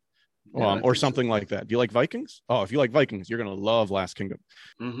Last Kingdom. Or something like that. Do you like Vikings? Oh, if you like Vikings, you're going to love Last Kingdom.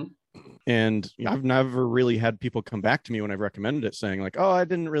 Mm-hmm. And I've never really had people come back to me when I've recommended it saying like, I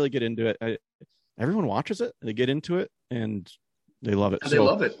didn't really get into it. Everyone watches it, they get into it, and they love it. They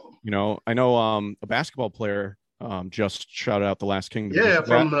love it. I know a basketball player just shouted out The Last Kingdom.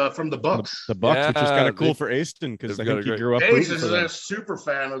 From the Bucks. The Bucks, which is kind of cool for Aston because I think he grew up. Ace is a super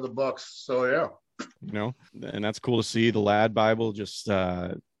fan of the Bucks, so and that's cool to see. The Lad Bible, just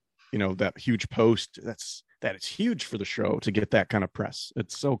that huge post. That it's huge for the show to get that kind of press.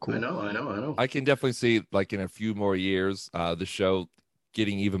 It's so cool. I know. I can definitely see, like, in a few more years, the show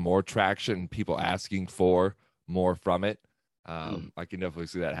getting even more traction, people asking for more from it. I can definitely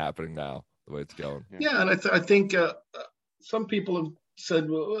see that happening now, the way it's going. Yeah, and I think some people have said,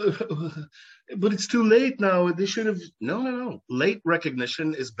 well, but it's too late now. They should have. No. Late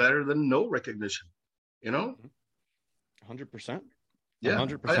recognition is better than no recognition. 100%. Yeah,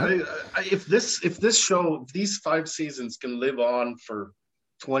 100%. If this show, these 5 seasons can live on for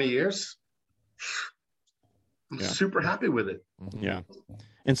 20 years, I'm super happy with it. Yeah.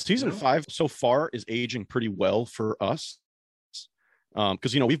 And season 5 so far is aging pretty well for us.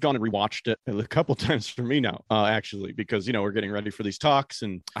 Because, we've gone and rewatched it a couple times for me now, actually, because, we're getting ready for these talks.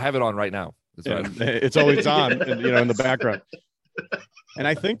 And I have it on right now. It's always on, in the background. And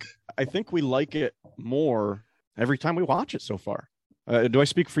I think we like it more every time we watch it so far. Do I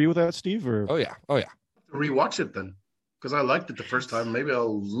speak for you with that, Steve? Or Oh yeah. Rewatch it then, because I liked it the first time. Maybe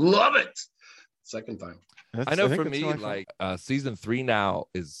I'll love it second time. I know for me, like season 3 now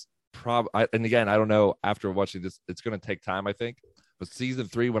is and again, I don't know after watching this, it's going to take time, I think. But season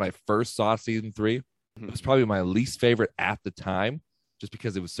 3, when I first saw season 3, it was probably my least favorite at the time, just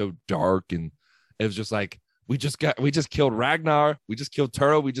because it was so dark and it was just like we just killed Ragnar, we just killed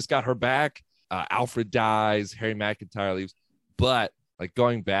Turo, we just got her back. Alfred dies, Harry McIntyre leaves. But like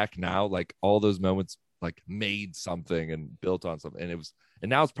going back now, like all those moments like made something and built on something. And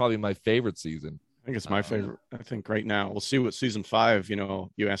now it's probably my favorite season. I think it's my favorite. I think right now we'll see what season 5,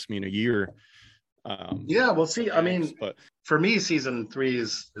 you ask me in a year. Yeah, we'll see. I mean, but for me, season 3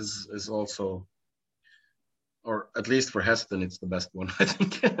 is also, or at least for Heston, it's the best one, I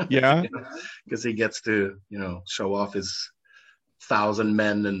think. Yeah. Because he gets to, show off his 1,000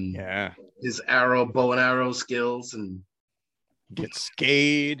 men and his bow and arrow skills, and get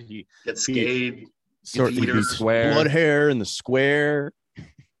skate. He gets skate. Sort of square. Blood hair in the square.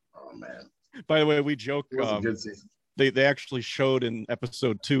 Oh man! By the way, we joke. It was a good season. They actually showed in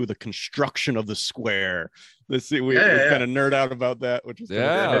episode 2 the construction of the square. We kind of nerd out about that, which is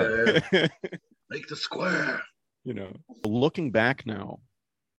Make the square. Looking back now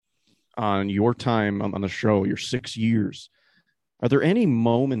on your time on the show, your 6 years, are there any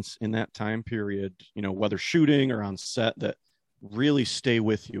moments in that time period, whether shooting or on set, that really stay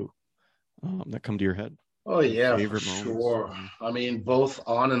with you, that come to your head? Oh yeah, for sure. I mean, both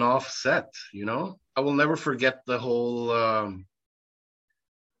on and off set, I will never forget the whole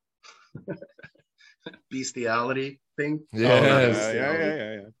bestiality thing. Yes.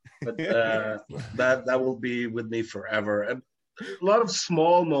 Yeah. But that will be with me forever. And a lot of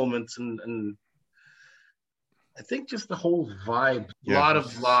small moments and I think just the whole vibe. A lot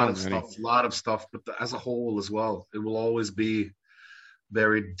of stuff, but as a whole as well, it will always be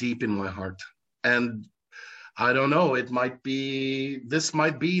very deep in my heart. And I don't know, this might be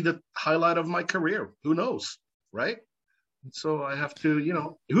the highlight of my career. Who knows, right? So I have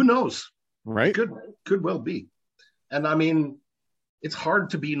to, who knows? Right. Could well be. And I mean, it's hard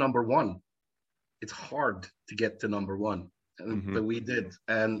to be number one. It's hard to get to number one. But we did.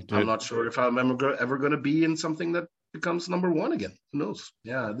 And I'm not sure if I'm ever going to be in something that becomes number one again. Who knows?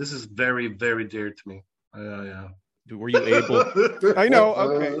 Yeah, this is very, very dear to me. Yeah. Were you able? I know.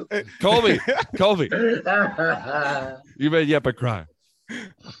 Okay. Colby. You made Jeppe cry.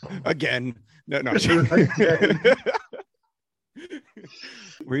 Again. No.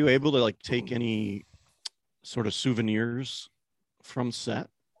 Were you able to take any sort of souvenirs from set?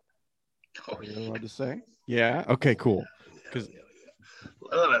 Oh, are you allowed to say? Yeah. Okay, cool. Yeah.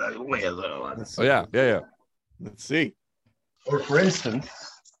 Let's see. Or for instance,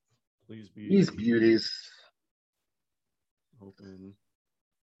 please be these beauties. Open.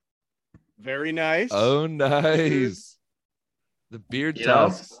 Very nice. Oh, nice. The beard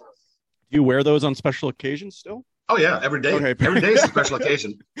tusks. Do you wear those on special occasions still? Oh yeah, every day. Okay. Every day is a special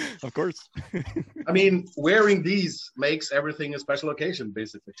occasion. Of course. I mean, wearing these makes everything a special occasion,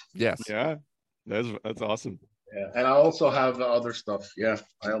 basically. Yes. Yeah. That's awesome. Yeah, and I also have other stuff. Yeah,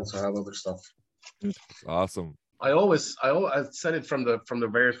 I also have other stuff. Awesome. I said it from the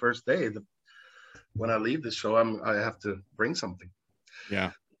very first day that when I leave this show, I have to bring something.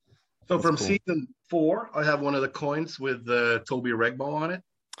 Yeah. So from season 4, I have one of the coins with Toby Regbo on it.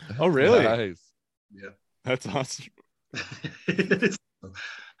 Oh, really? Nice. Yeah. That's awesome. And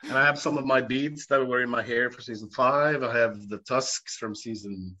I have some of my beads that were in my hair for season 5. I have the tusks from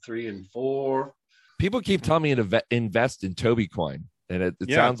season 3 and 4. People keep telling me to invest in Toby coin, and it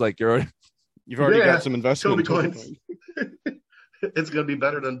sounds like you've already got some investment Toby coins. It's gonna be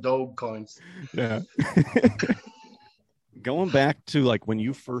better than Doge coins. Yeah. Going back to when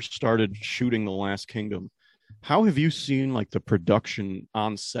you first started shooting The Last Kingdom, how have you seen the production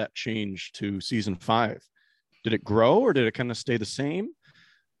on set change to season 5? Did it grow or did it kind of stay the same?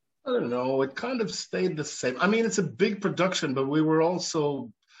 I don't know. It kind of stayed the same. I mean, it's a big production, but we were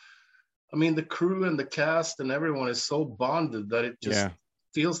also, the crew and the cast and everyone is so bonded that it just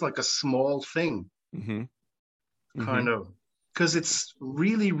feels like a small thing. Kind of. Because it's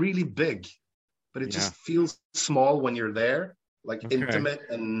really, really big, but it just feels small when you're there, intimate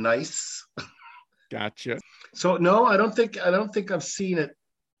and nice. Gotcha. So no, I don't think I've seen it.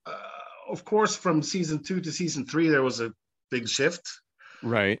 Of course, from season 2 to season 3, there was a big shift.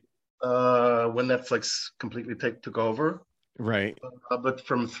 Right. When Netflix completely took over. Right. But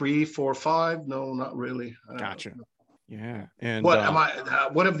from 3, 4, 5, no, not really. Gotcha. Yeah. And what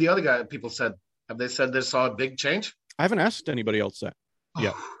what have the other people said? Have they said they saw a big change? I haven't asked anybody else that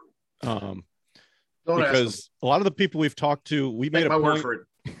yet. Don't because a lot of the people we've talked to, we made a point. Word for it.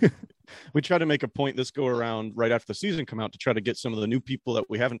 We try to make a point this go around right after the season come out to try to get some of the new people that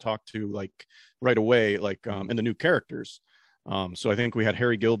we haven't talked to right away, and the new characters. So I think we had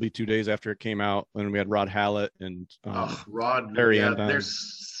Harry Gilby 2 days after it came out, and we had Rod Hallett and Rod. Harry. They're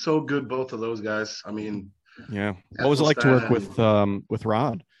so good, both of those guys. I mean, yeah. What was it like to work with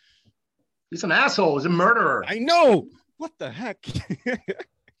Rod? He's an asshole. He's a murderer. I know. What the heck?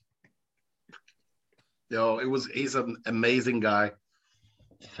 He's an amazing guy,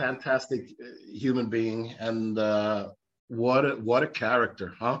 fantastic human being, and what a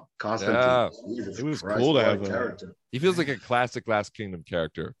character, huh? Constantine. Yeah. Jesus It was Christ, cool to what have a character. He feels like a classic Last Kingdom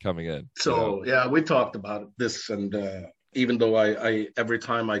character coming in. So yeah, we talked about this, and even though I every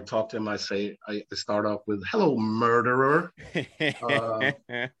time I talk to him, I start off with "Hello, murderer." We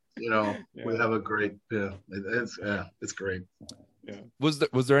have a great it's great. Yeah.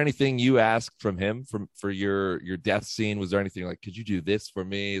 Was there anything you asked from him for your death scene? Was there anything like, could you do this for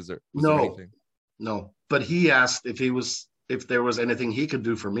me? Was there anything? No, but he asked if there was anything he could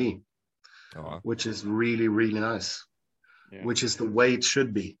do for me, which is really, really nice, which is the way it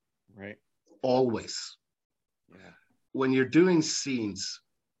should be. Right. Always. Yeah. When you're doing scenes,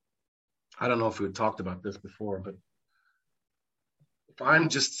 I don't know if we talked about this before, but if I'm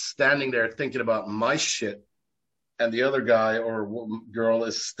just standing there thinking about my shit and the other guy or girl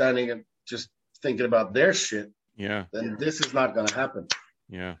is standing and just thinking about their shit, then this is not going to happen.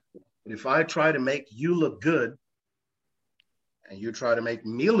 Yeah. But if I try to make you look good and you try to make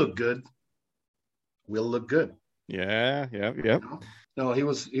me look good, we'll look good. Yeah. No, he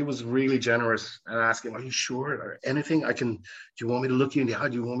was really generous and asking, "Are you sure? Or anything I can? Do you want me to look you in the eye?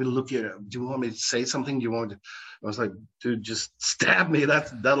 Do you want me to look you? Do you want me to say something? Do you want?" I was like, "Dude, just stab me.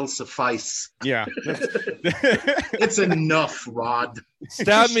 That'll suffice." Yeah, it's enough, Rod.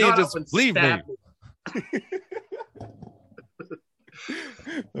 Stab me and just leave me.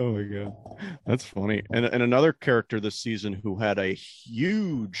 Oh my god, that's funny. And another character this season who had a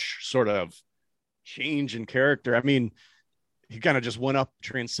huge sort of change in character. I mean, he kind of just went up,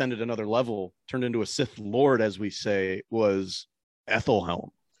 transcended another level, turned into a Sith Lord, as we say, was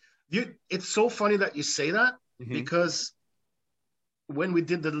Ethelhelm. It's so funny that you say that, because when we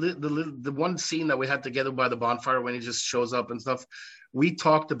did the one scene that we had together by the bonfire, when he just shows up and stuff, we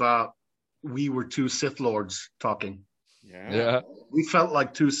talked about we were two Sith Lords talking. Yeah. We felt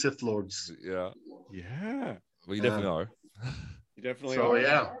like two Sith Lords. Yeah. Yeah. Well, you definitely are. You definitely are.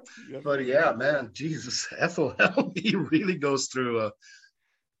 Yeah. But yeah, man, Jesus, Ethelhelm, he really goes through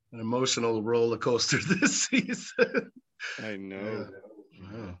an emotional roller coaster this season. I know.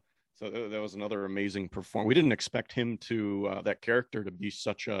 Yeah. So that was another amazing performance. We didn't expect him that character to be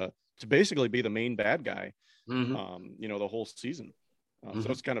to basically be the main bad guy, the whole season. So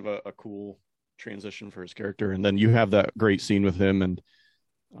it's kind of a cool transition for his character. And then you have that great scene with him, and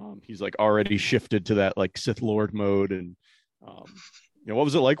he's like already shifted to that like Sith Lord mode. And what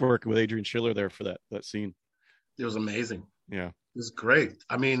was it like working with Adrian Schiller there for that scene? It was amazing. Yeah, it was great.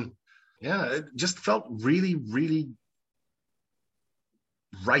 I mean, it just felt really, really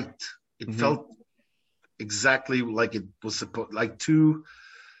right. It felt exactly like it was supposed, like two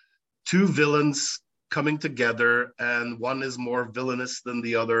villains coming together, and one is more villainous than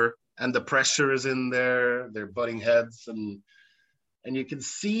the other, and the pressure is in there. They're butting heads, and you can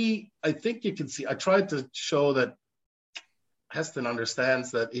see. I think you can see. I tried to show that Heston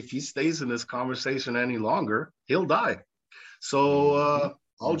understands that if he stays in this conversation any longer, he'll die. So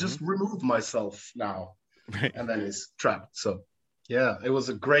I'll just remove myself now, right. And then he's trapped. So yeah, it was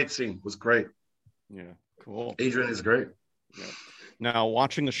a great scene. It was great. Yeah, cool. Adrian is great. Yeah. Now,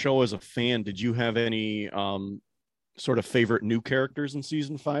 watching the show as a fan, did you have any sort of favorite new characters in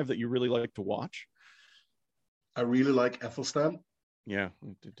season 5 that you really like to watch? I really like Ethelstan. Yeah,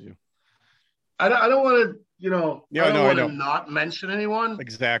 I did too. I don't want to, I don't want to not mention anyone.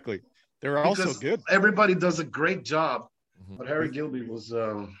 Exactly. They're also good. Everybody does a great job, but Harry Gilby was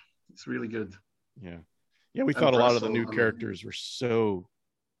it's really good. Yeah. Yeah, we thought a lot of the new characters were so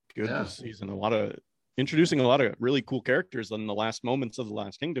good this season. Introducing a lot of really cool characters in the last moments of the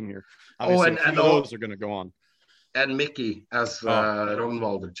Last Kingdom here. Obviously, and those are going to go on. And Mickey as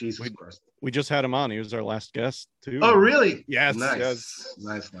Rognvalder. Jesus Christ. We just had him on. He was our last guest too. Oh, really? Yes. Nice. Yes.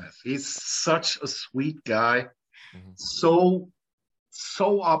 Nice. He's such a sweet guy. So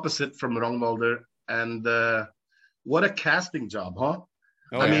opposite from Rognvalder. And what a casting job, huh?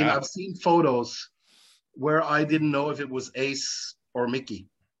 I mean, I've seen photos where I didn't know if it was Ace or Mickey.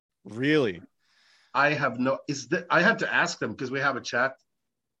 Really? I have I had to ask them because we have a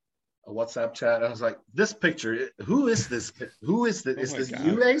WhatsApp chat. I was like, this picture, who is this? Who is this? Is this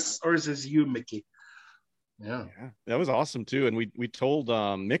you, Ace, or is this you, Mickey? Yeah. That was awesome too. And we told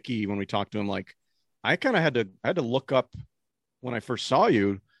Mickey when we talked to him, like, I kind of had to look up when I first saw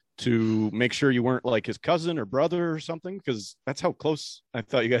you to make sure you weren't like his cousin or brother or something, because that's how close I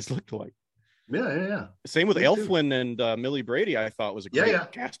thought you guys looked alike. Yeah. Same with Elfwin and Millie Brady. I thought was a great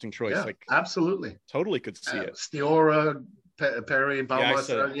casting choice. Yeah, like, absolutely, totally could see it. Stiora, Perry, Balmas,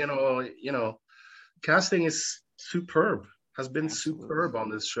 casting is superb. Has been superb on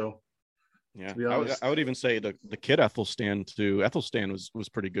this show. Yeah, to be honest. I would even say the kid Ethelstan was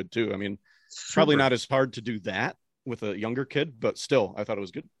pretty good too. I mean, Super. probably not as hard to do that with a younger kid, but still, I thought it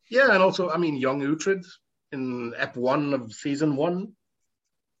was good. Yeah, and also, I mean, young Uhtred in Ep 1 of season 1,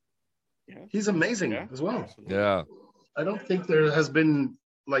 Yeah, he's amazing yeah, as well. absolutely. Yeah. I don't think there has been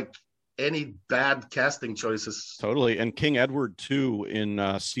like any bad casting choices. Totally. And King Edward too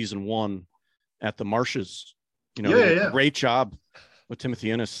in season 1 at the marshes. You know, Yeah, he did a yeah. great job with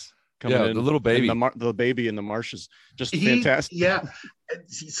Timothy Innes coming in. The little baby. And the baby in the marshes. Just fantastic. Yeah.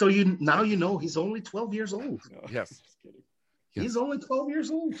 So you know he's only 12 years old. Yes. Just kidding. He's only 12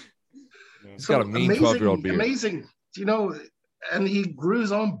 years old. Yeah. He's got a mean 12-year-old beard. Amazing. You know, and he grew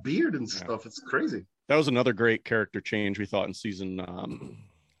his own beard and stuff. It's crazy. That was another great character change we thought in season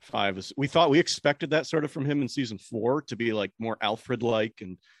 5. We expected that sort of from him in season 4 to be like more Alfred-like,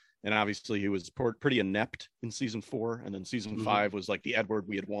 and obviously he was pretty inept in season 4, and then season 5 was like the Edward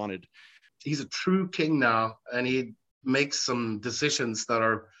we had wanted. He's a true king now, and he makes some decisions that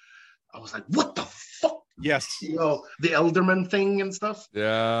are, I was like, what the fuck? Yes. You know, the Elderman thing and stuff.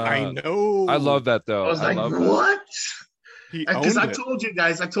 Yeah. I know. I love that though. I was like, love what? Because I told you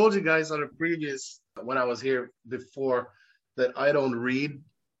guys on a previous, when I was here before, that I don't read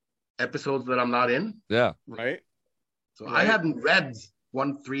episodes that I'm not in. Yeah. Right. So I hadn't read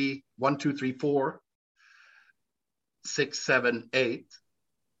 1, 2, 3, 4, 6, 7, 8,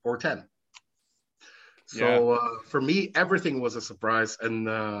 or 10. So for me, everything was a surprise, and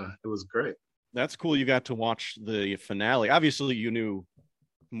it was great. That's cool. You got to watch the finale. Obviously, you knew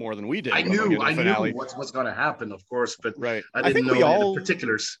more than we did. I knew what's going to happen, of course, but right. I didn't know the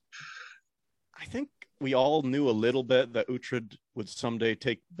particulars. I think we all knew a little bit that Uhtred would someday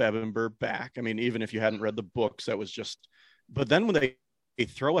take Bebbanburg back. I mean, even if you hadn't read the books, that was just. But then when they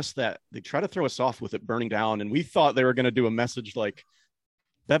try to throw us off with it burning down, and we thought they were going to do a message like,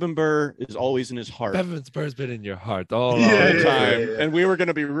 Bebbanburg is always in his heart. Bebbanburg's been in your heart all the time. Yeah. And we were going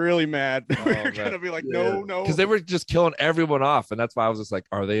to be really mad. We were going to be like, no. Because they were just killing everyone off. And that's why I was just like,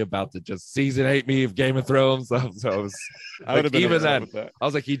 are they about to just season 8 me of Game of Thrones? So it was, I would have been even then. I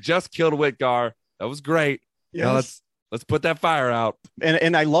was like, he just killed Whitgar. That was great. Yes. Now let's put that fire out.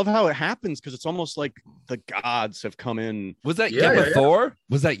 And I love how it happens because it's almost like the gods have come in. Was that Jeppe Thor?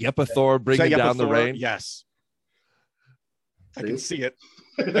 Was that Jeppe Thor bringing down the rain? Yes. I can see it.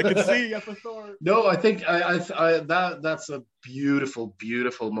 I can see Jeppe Thor. No, I think that's a beautiful,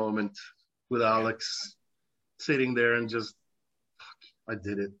 beautiful moment with Alex sitting there and just, I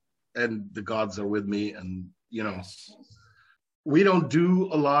did it, and the gods are with me, and you know, we don't do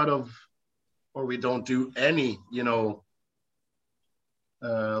a lot of, or we don't do any, you know,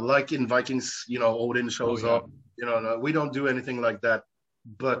 like in Vikings, you know, Odin shows up, you know, no, we don't do anything like that,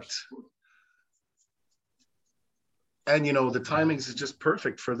 but. And you know the timings is just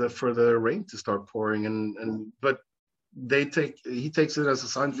perfect for the rain to start pouring, but he takes it as a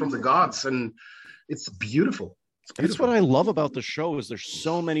sign from the gods, and it's beautiful. That's what I love about the show is there's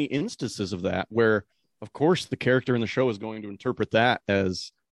so many instances of that where, of course, the character in the show is going to interpret that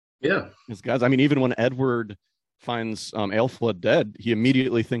as gods. I mean, even when Edward finds Aelfled dead, he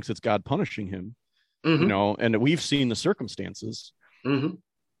immediately thinks it's God punishing him. You know, and we've seen the circumstances.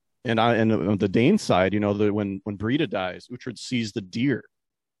 And on the Dane side, you know, when Breda dies, Uhtred sees the deer.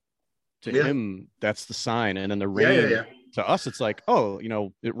 To him, that's the sign. And then the rain, to us, it's like, oh, you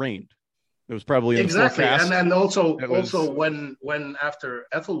know, it rained. It was probably in the forecast. And also when after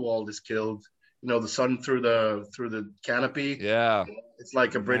Ethelwald is killed, you know, the sun through the canopy. Yeah. It's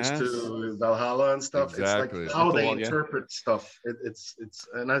like a bridge to Valhalla and stuff. Exactly. It's like how they interpret stuff. It's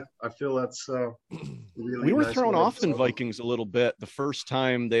and I feel that's really we were nice thrown off in Vikings a little bit the first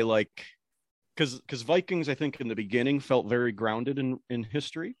time they because Vikings, I think in the beginning felt very grounded in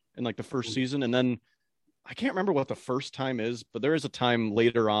history in like the first season. And then I can't remember what the first time is, but there is a time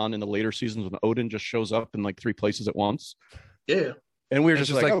later on in the later seasons when Odin just shows up in like 3 places at once. Yeah. And we were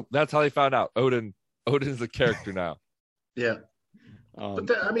just like, oh. That's how they found out Odin's the character now. Yeah.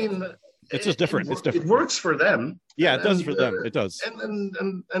 But I mean, it's just different. It's different. It works for them. Yeah, it does for them. It does.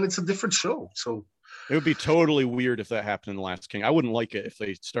 And it's a different show. So it would be totally weird if that happened in The Last King. I wouldn't like it if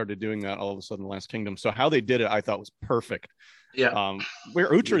they started doing that all of a sudden in The Last Kingdom. So how they did it, I thought was perfect. Yeah. Where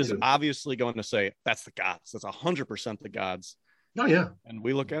Uhtred is obviously going to say, that's the gods. That's 100% the gods. Oh, yeah. And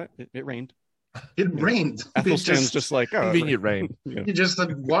we look at it, it rained. It rained. Ethelstan's just like, oh, convenient rain. Yeah. You just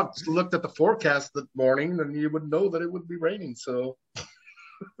looked at the forecast that morning, and you would know that it would be raining. So,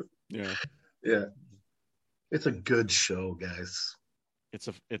 yeah, it's a good show, guys. It's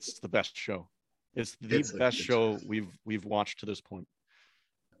the best show. It's the best show we've watched to this point.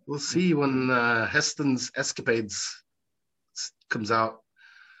 We'll see when Heston's Escapades comes out.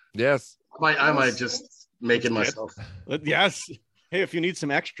 Yes, I might just make it myself. Yes. Hey, if you need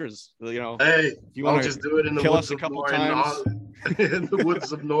some extras, Hey, if you I'll want just do it in the kill woods us a of couple Norway, times. in the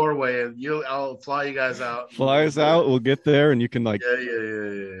woods of Norway, and I'll fly you guys out. Fly us out. We'll get there, and you can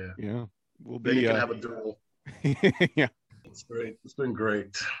Yeah. We'll Then be. you can have a duel. Yeah. It's great. It's been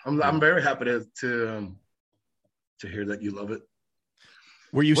great. I'm very happy to hear that you love it.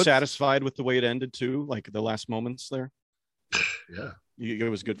 Were you satisfied with the way it ended too? Like the last moments there? Yeah. It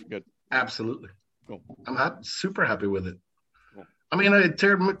was good. Good. Absolutely. Cool. I'm super happy with it. Cool. I mean, it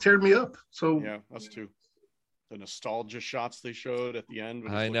teared me up. So yeah, us too. The nostalgia shots they showed at the end.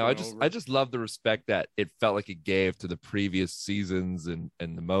 I know. I just love the respect that it felt like it gave to the previous seasons and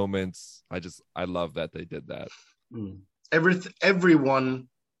the moments. I love that they did that. Everyone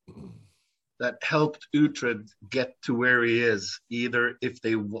that helped Uhtred get to where he is, either if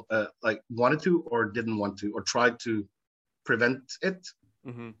they wanted to or didn't want to, or tried to prevent it,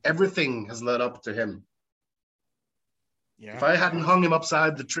 everything has led up to him. Yeah. If I hadn't hung him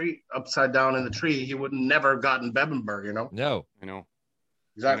upside down in the tree, he would never have gotten Bebenberg, you know? No. I know.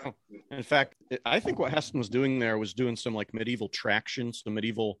 Exactly. I know. In fact, I think what Heston was doing there was doing some like medieval traction, some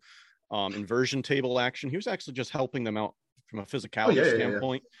medieval inversion table action. He was actually just helping them out from a physicality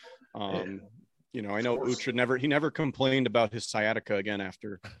standpoint. You know, I know Uhtred never complained about his sciatica again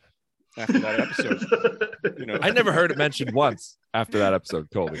after that episode. You know, I never heard it mentioned once after that episode,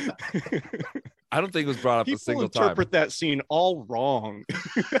 Colby. I don't think it was brought up a single time. People interpret that scene all wrong.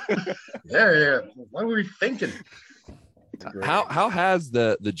 Yeah. What were we thinking? How has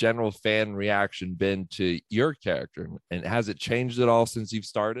the general fan reaction been to your character, and has it changed at all since you've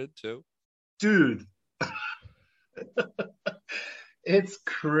started too? Dude, it's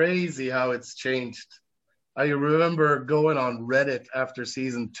crazy how it's changed. I remember going on Reddit after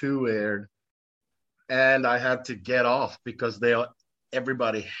season 2 aired, and I had to get off because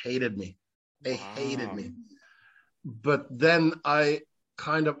everybody hated me. They hated me. But then I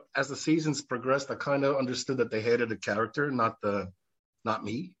kind of, as the seasons progressed, I kind of understood that they hated the character, not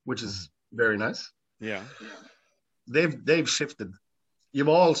me, which is very nice. Yeah. They've shifted. You've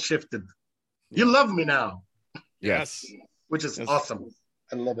all shifted. You love me now. Yes. Which is awesome.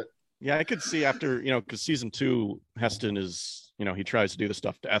 I love it. Yeah, I could see after, because season 2, Heston is, he tries to do the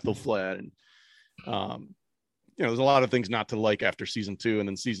stuff to Ethelflaed, and there's a lot of things not to like after season 2, and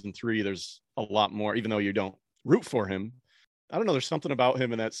then season 3, there's a lot more, even though you don't root for him. I don't know. There's something about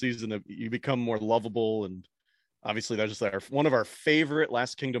him in that season that you become more lovable, and obviously that's just one of our favorite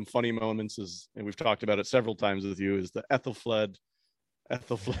Last Kingdom funny moments is, and we've talked about it several times with you, is the Ethelflaed.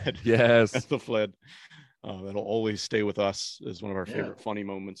 Yes. Ethelflaed. That'll always stay with us as one of our favorite funny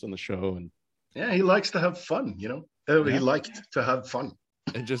moments on the show. And yeah, he likes to have fun, He liked to have fun.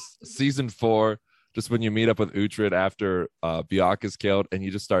 And just season 4, just when you meet up with Uhtred after Bjork is killed, and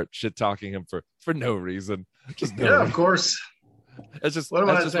you just start shit talking him for no reason. Just no reason. Of course. It's just what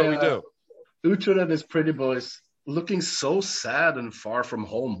we do. Uhtred and his pretty boys looking so sad and far from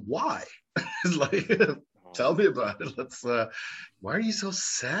home. Why? It's like, tell me about it. Why are you so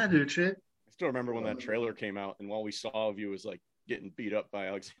sad, Uhtred? I still remember when that trailer came out, and while we saw of you was like getting beat up by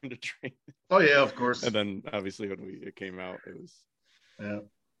Alexander Train. Oh yeah, of course. And then obviously when it came out, it was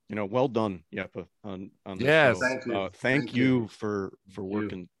well done, Jeppe, on this yes. show. Thank you for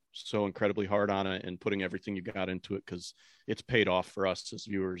working so incredibly hard on it and putting everything you got into it, because it's paid off for us as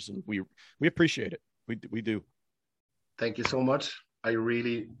viewers, and we appreciate it. We do. Thank you so much. I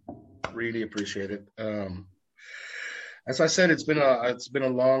really, really appreciate it. As I said, it's been an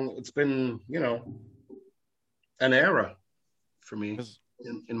era for me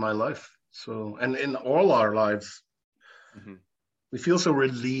in my life. So, and in all our lives, we feel so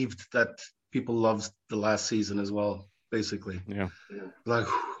relieved that people loved the last season as well. Basically, like,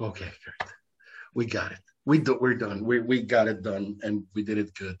 okay, great, we got it. We're done. We got it done, and we did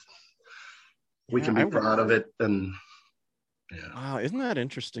it good. We can be proud of it, and wow, isn't that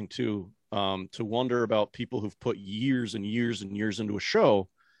interesting too? To wonder about people who've put years and years and years into a show,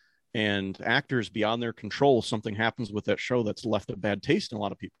 and actors beyond their control, something happens with that show that's left a bad taste in a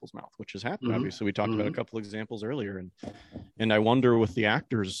lot of people's mouth, which has happened. Obviously, we talked about a couple examples earlier, and I wonder with the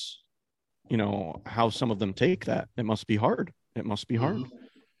actors, how some of them take that. It must be hard.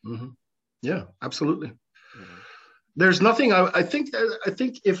 Yeah, absolutely. There's nothing. I think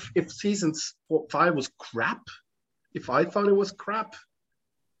if season 5 was crap, if I thought it was crap,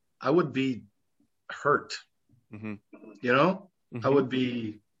 I would be hurt. I would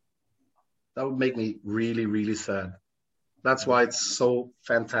be. That would make me really, really sad. That's why it's so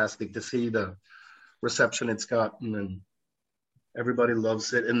fantastic to see the reception it's gotten, and everybody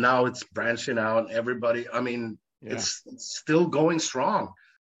loves it. And now it's branching out. Everybody, it's still going strong.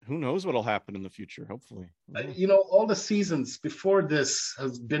 who knows what'll happen in the future? Hopefully, All the seasons before this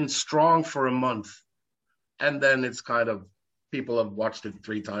has been strong for a month, and then it's kind of people have watched it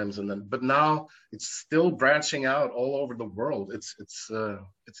 3 times, but now it's still branching out all over the world. It's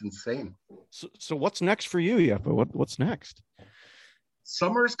insane. So what's next for you, Jeppe? What's next?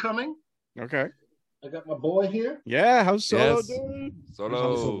 Summer's coming. Okay. I got my boy here. Yeah, how's Solo doing?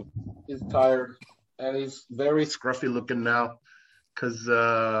 Solo. He's tired and he's very scruffy looking now because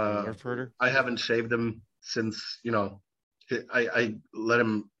I haven't shaved him since I let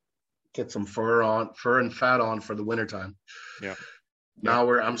him get some fur and fat on for the wintertime. Yeah. Now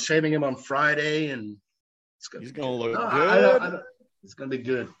I'm shaving him on Friday, and he's gonna look good. It's gonna be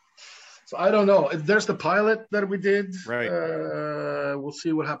good. So I don't know. There's the pilot that we did. Right. We'll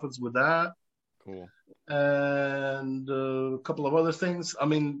see what happens with that. Cool. And a couple of other things. I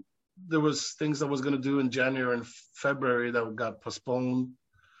mean, there was things I was gonna do in January and February that got postponed.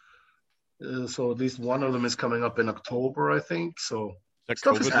 So at least one of them is coming up in October, I think. So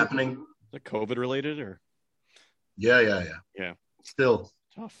stuff is happening. Is that COVID related or? Yeah. Still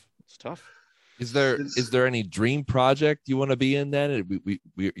it's tough. Is there any dream project you want to be in then?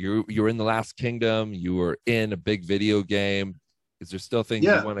 You're in the Last Kingdom. You were in a big video game. Is there still things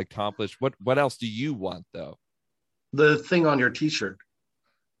you want to accomplish? What else do you want though? The thing on your T-shirt.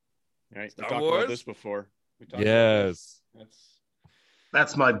 Right. We talked about this before. Yes.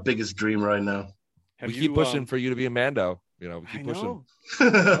 That's my biggest dream right now. We keep pushing for you to be a Mando. We keep pushing.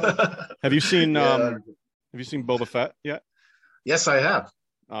 Have you seen Boba Fett yet? Yes, I have.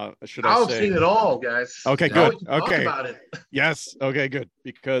 I've seen it all, guys. Okay, good. Okay. Talk about it. Yes. Okay, good.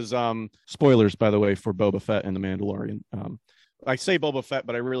 Because spoilers, by the way, for Boba Fett and the Mandalorian. I say Boba Fett,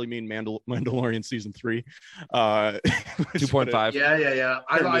 but I really mean Mandalorian season 3. 2.5. Yeah.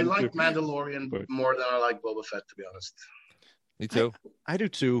 I like Mandalorian more than I like Boba Fett, to be honest. Me too. I do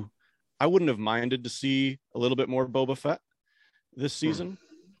too. I wouldn't have minded to see a little bit more Boba Fett this season.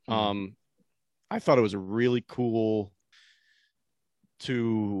 I thought it was really cool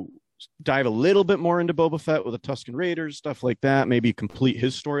to dive a little bit more into Boba Fett with the Tusken Raiders, stuff like that, maybe complete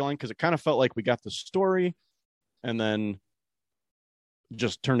his storyline, because it kind of felt like we got the story and then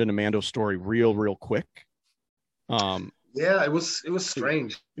just turned into Mando's story real quick. Yeah, it was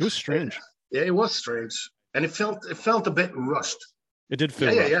strange. It was strange. Yeah, it was strange. And it felt a bit rushed. It did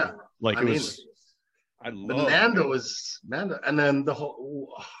feel rushed. Yeah. Like Mando was Mando, and then the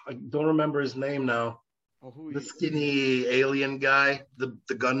whole I don't remember his name now. The skinny alien guy, the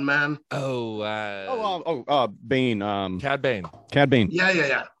gunman. Bane. Cad Bane. Cad Bane.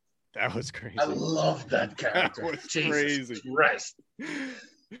 Yeah. That was crazy. I love that character. That was Jesus crazy. Christ.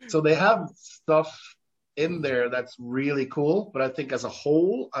 So they have stuff in there that's really cool, but I think as a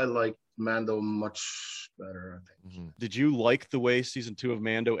whole, I like Mando much better. I think. Did you like the way season 2 of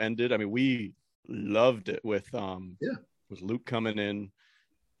Mando ended? I mean, we loved it with Luke coming in.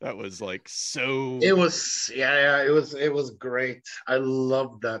 That was like so. It was it was great. I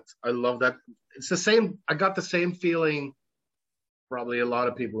love that. It's the same. I got the same feeling. Probably a lot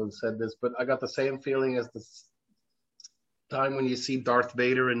of people have said this, but I got the same feeling as the time when you see Darth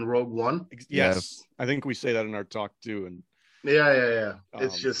Vader in Rogue One. Yes. I think we say that in our talk too. And yeah.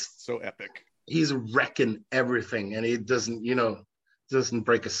 It's just so epic. He's wrecking everything, and he doesn't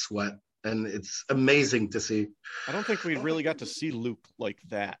break a sweat. And it's amazing to see. I don't think we really got to see Luke like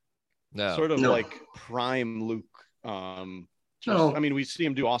that. No. Sort of like prime Luke. No. I mean, we see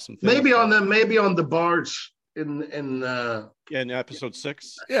him do awesome things. Maybe on the barge in episode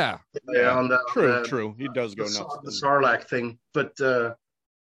 6. Yeah. True. He does go nuts. The Sarlacc thing, but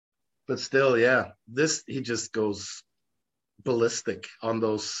still, yeah. He just goes ballistic on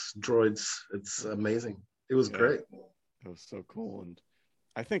those droids. It's amazing. It was great. It was so cool. And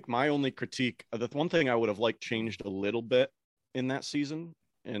I think my only critique, the one thing I would have liked changed a little bit in that season,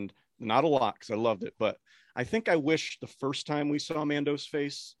 and not a lot because I loved it, but I think I wish the first time we saw Mando's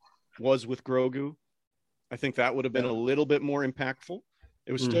face was with Grogu. I think that would have been a little bit more impactful.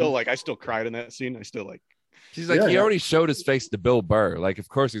 It was still like, I still cried in that scene. I still like. He's like, he already showed his face to Bill Burr. Like, of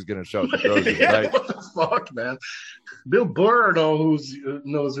course he's going to show it to Grogu, right? What the fuck, man? Bill Burr knows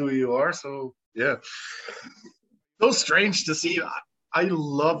who you are, so yeah. So strange to see. I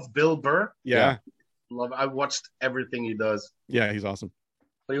love Bill Burr. Yeah. I watched everything he does. Yeah, he's awesome.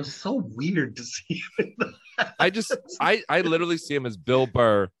 But it was so weird to see him. I literally see him as Bill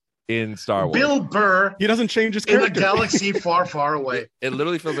Burr in Star Wars. Bill Burr. He doesn't change his character. In a galaxy far, far away. It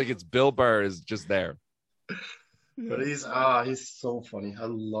literally feels like it's Bill Burr is just there. But he's so funny. I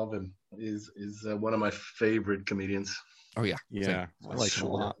love him. He's one of my favorite comedians. Oh yeah. Yeah. I like him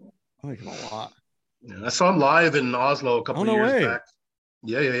a lot. Yeah, I saw him live in Oslo a couple of years back.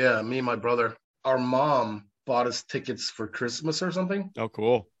 Yeah. Me and my brother. Our mom bought us tickets for Christmas or something. Oh,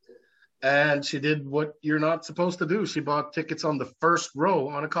 cool. And she did what you're not supposed to do. She bought tickets on the first row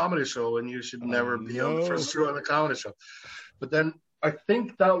on a comedy show, and you should never be on the first row on a comedy show. But then I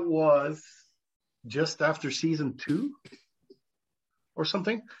think that was just after season 2 or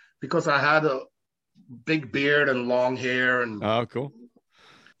something, because I had a big beard and long hair, and Oh, cool.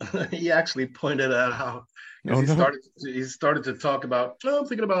 he actually pointed out how Oh, no. he started to talk about. Oh, I'm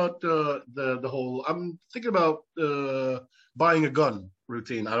thinking about the whole. I'm thinking about buying a gun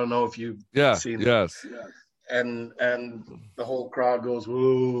routine. I don't know if you've seen. Yes. And the whole crowd goes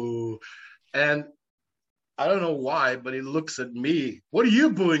woo, and I don't know why, but he looks at me. What are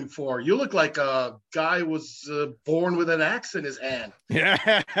you booing for? You look like a guy was born with an axe in his hand.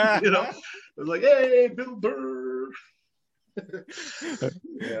 Yeah. You know, it was like, hey, Bill Burr.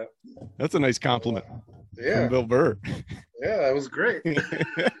 Yeah, That's a nice compliment. Yeah, From Bill Burr. Yeah, that was great.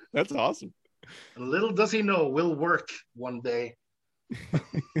 That's awesome. Little does he know, we'll work one day.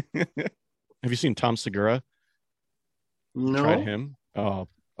 Have you seen Tom Segura? No. Tried him? Oh,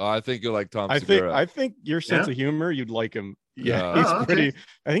 I think you'll like Tom Segura. I think your sense of humor, you'd like him. Yeah, Yeah. he's pretty.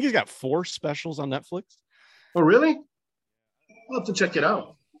 I think he's got 4 specials on Netflix. Oh, really? I'll have to check it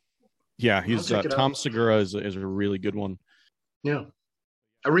out. Yeah, he's check it Tom out. Segura is a really good one. Yeah.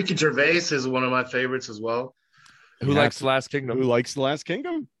 Ricky Gervais is one of my favorites as well. Who likes The Last Kingdom? Who likes The Last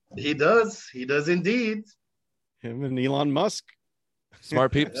Kingdom? He does indeed. Him and Elon Musk.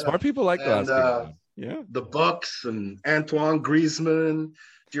 Smart people. Yeah. Smart people like The Last Kingdom. Yeah. The Bucks and Antoine Griezmann.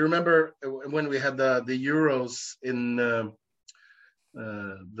 Do you remember when we had the Euros in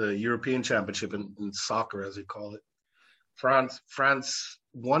the European Championship in soccer, as we call it? France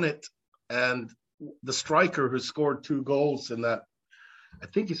won it, and the striker who scored 2 goals in that, I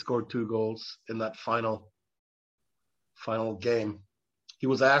think he scored 2 goals in that final game. He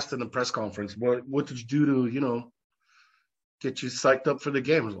was asked in the press conference, what did you do to, get you psyched up for the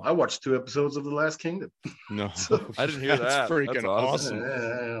game? I watched 2 episodes of The Last Kingdom. No, I didn't hear that. That's freaking That's awesome.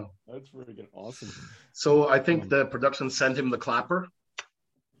 Yeah. That's freaking awesome. So I think the production sent him the clapper.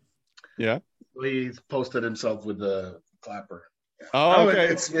 Yeah. He posted himself with the clapper. Oh, okay.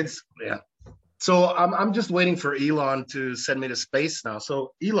 It's yeah. So I'm just waiting for Elon to send me to space now.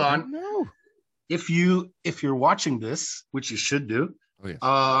 So Elon, No. if you're watching this, which you should do,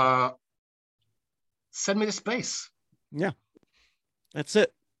 send me to space. Yeah. That's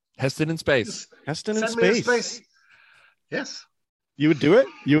it. Heston in space. Heston in Send me to space. space. Yes. You would do it?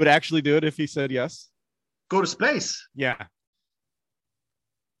 You would actually do it if he said yes? Go to space. Yeah.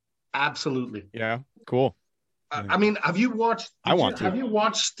 Absolutely. Yeah. Cool. I mean, have you watched? Have you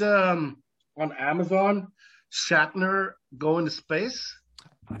watched on Amazon Shatner go into space?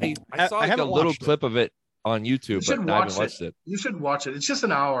 I saw I like a haven't little watched clip of it on YouTube, but I haven't watched it. You should watch it. It's just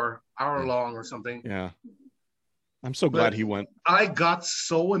an hour long or something. Yeah. I'm so glad he went. I got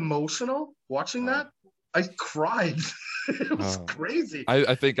so emotional watching that. I cried. It was crazy.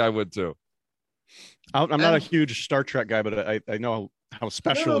 I think I would too. I'm not a huge Star Trek guy, but I know how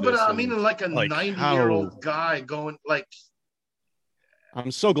special it is. I mean, like a 90-year-old guy going like. I'm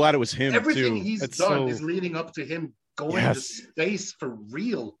so glad it was him. Everything too. he's done is leading up to him going to space for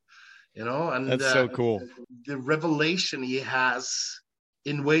real. And that's so cool. The revelation he has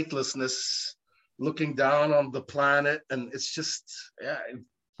in weightlessness, looking down on the planet, and it's just I'm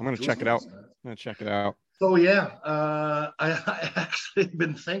gonna check it out. So I actually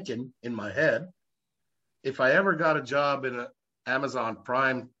been thinking in my head, if I ever got a job in an Amazon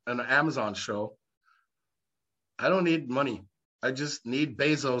Prime, an Amazon show, I don't need money. I just need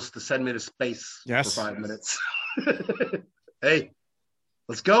Bezos to send me to space for 5 minutes. Hey,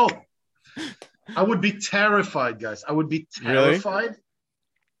 let's go. I would be terrified, guys. I would be terrified. Really?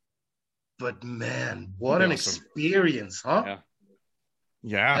 But man, what an experience, huh?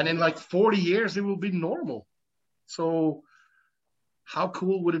 Yeah. And in like 40 years, it will be normal. So how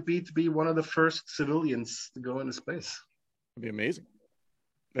cool would it be to be one of the first civilians to go into space? It'd be amazing.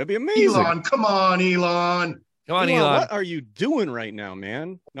 That'd be amazing. Elon, come on, Elon. Come on, Elon. What are you doing right now,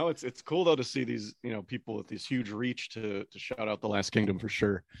 man? No, it's cool though to see these, people with this huge reach to shout out The Last Kingdom for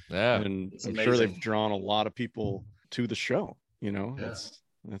sure. Yeah. And I'm sure they've drawn a lot of people to the show,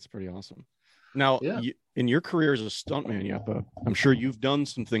 That's pretty awesome. Now, in your career as a stuntman, Jeppe, I'm sure you've done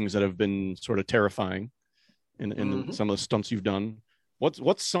some things that have been sort of terrifying in some of the stunts you've done.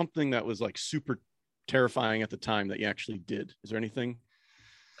 What's something that was like super terrifying at the time that you actually did? Is there anything?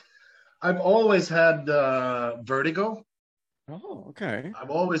 I've always had vertigo. Oh, okay. I've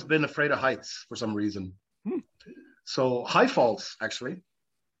always been afraid of heights for some reason. So high falls, actually.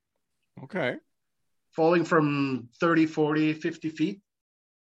 Okay. Falling from 30, 40, 50 feet.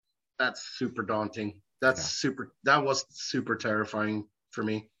 that's super daunting. That was super terrifying for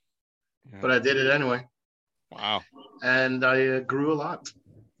me. Yeah. But I did it anyway. Wow. And I grew a lot.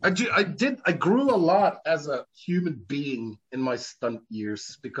 I grew a lot as a human being in my stunt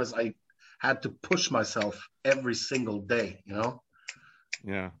years because I had to push myself every single day, you know?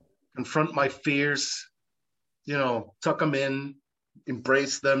 Yeah. Confront my fears, you know, tuck them in,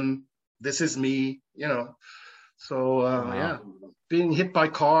 embrace them. This is me, you know? So, yeah, being hit by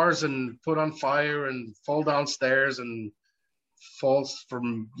cars and put on fire and fall downstairs and falls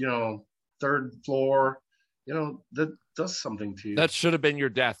from, you know, third floor, you know, that does something to you. That should have been your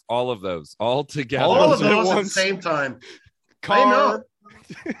death. All of those, all together. All of those at the same time. Car. I know.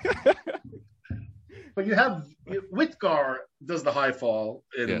 But you have Whitgar does the high fall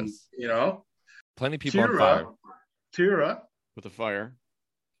in, you know. Plenty of people on fire. Tira. With the fire.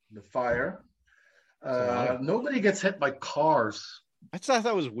 The fire. Nobody gets hit by cars. I thought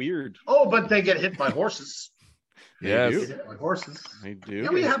that was weird. Oh, but they get hit by horses. Yes. They get hit by horses. They do. Yeah,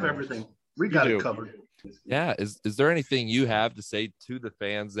 we have everything. We got it covered. Yeah. Is there anything you have to say to the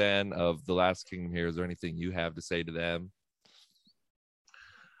fans then of The Last Kingdom here? Is there anything you have to say to them?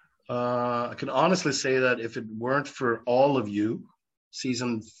 I can honestly say that if it weren't for all of you,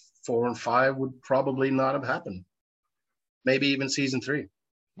 season 4 and 5 would probably not have happened. Maybe even season 3.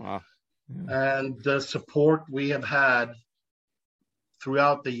 Wow. Yeah. And the support we have had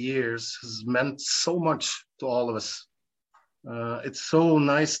throughout the years has meant so much to all of us. It's so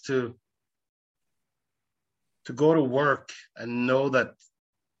nice to go to work and know that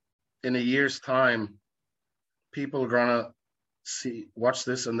in a year's time, people are gonna watch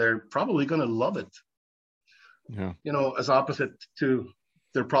this and they're probably gonna love it. Yeah. You know, as opposite to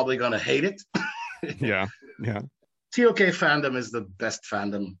they're probably gonna hate it. Yeah. Yeah. TOK fandom is the best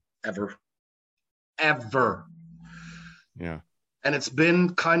fandom ever. Yeah. And it's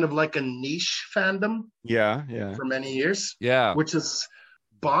been kind of like a niche fandom. Yeah. Yeah. For many years. Yeah. Which has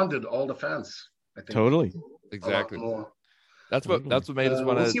bonded all the fans, I think. Totally. Exactly. That's what made us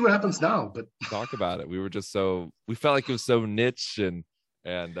want to see what happens now, but talk about it. We were just we felt like it was so niche and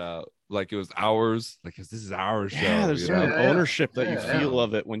like it was ours, like this is our show. Yeah, there's an ownership that you feel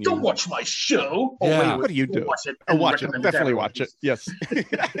of it when you don't watch my show. Yeah. What do you do? Watch it. Watch it. Definitely watch it. Yes.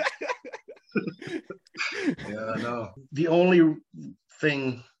 Yeah, no. The only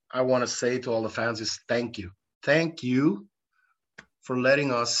thing I want to say to all the fans is thank you. Thank you for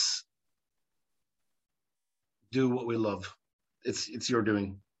letting us do what we love. It's your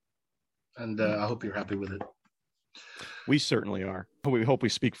doing. And I hope you're happy with it. We certainly are. We hope we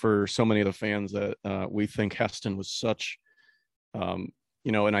speak for so many of the fans that we think Heston was such, you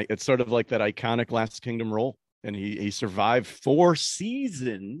know, and it's sort of like that iconic Last Kingdom role. And he survived 4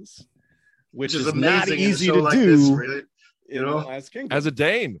 seasons, which is not easy to like do. This, really, you know, Last Kingdom. As a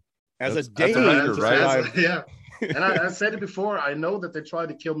Dane. That's a right? Yeah. And I said it before. I know that they tried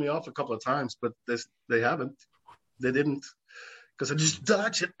to kill me off a couple of times, but they haven't. They didn't. Because I just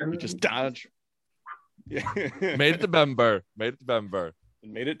dodge it. You just dodge. Yeah. Made it to Bember.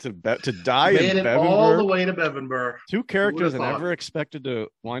 And made it to die made in it Bebbanburg. All the way to Bebbanburg. 2 characters I never expected to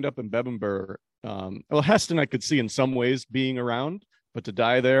wind up in Bebbanburg. Well, Heston I could see in some ways being around, but to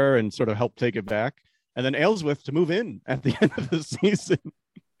die there and sort of help take it back. And then Aylesworth to move in at the end of the season.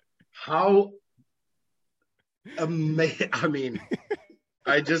 How amazing. I mean,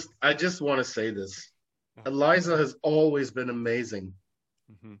 I just want to say this. Eliza has always been amazing.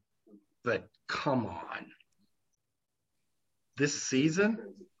 Mm-hmm. But come on. This season,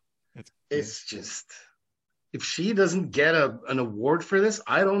 it's just, if she doesn't get an award for this,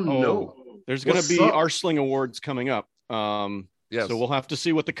 I don't know. There's going to be Arsling Awards coming up. Yes. So we'll have to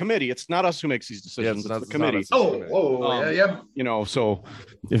see what the committee, it's not us who makes these decisions, it's the committee. Yeah. You know, so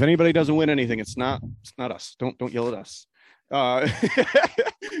if anybody doesn't win anything, it's not us. Don't yell at us.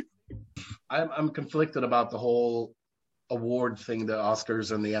 I'm conflicted about the whole award thing, the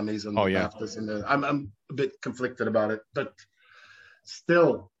Oscars and the Emmys and the BAFTAs, and I'm a bit conflicted about it, but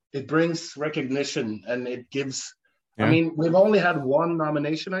still, it brings recognition and it gives. I mean, we've only had 1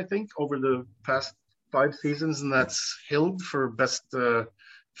 nomination, I think, over the past 5 seasons, and that's Hild for best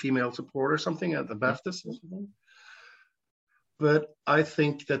female support or something at the BAFTAs or something. But I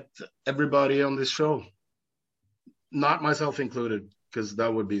think that everybody on this show, not myself included, because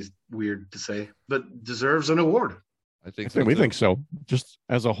that would be weird to say, but deserves an award. I think we think so. Just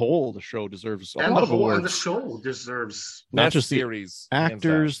as a whole, the show deserves a lot of awards. And the show deserves not just series, the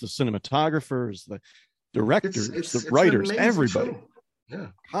actors, the cinematographers, the directors, the writers, everybody. Yeah,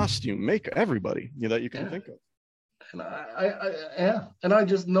 costume, makeup, everybody that you can think of. And and I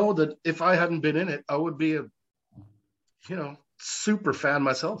just know that if I hadn't been in it, I would be a, super fan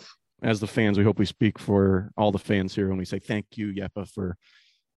myself. as the fans, we hope we speak for all the fans here when we say thank you, Jeppe,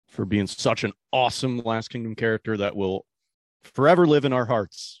 for being such an awesome Last Kingdom character that will forever live in our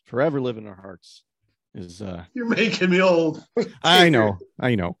hearts. Forever live in our hearts. You're making me old. I know.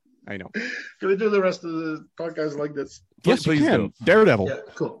 Can we do the rest of the podcast like this? Yes, Please you can. do. Daredevil. Yeah,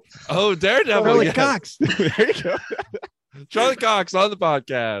 cool. Oh, Daredevil. Charlie yes. Cox. There you go. Charlie Cox on the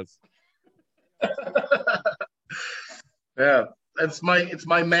podcast. Yeah, it's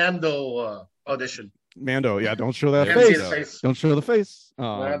my Mando audition. Mando, yeah, don't show that There Can't see face. the face. Don't show the face.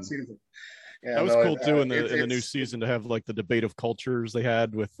 Can't see the- Yeah, that was no, cool too in the it's- new season to have like the debate of cultures they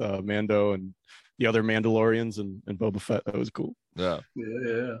had with Mando and the other Mandalorians and Boba Fett. That was cool. Yeah.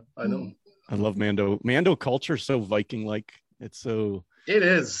 Yeah, I know. I love Mando. Mando culture is so Viking like. It's so. It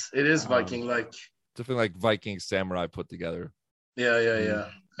is Viking like. Something like Viking samurai put together. Yeah.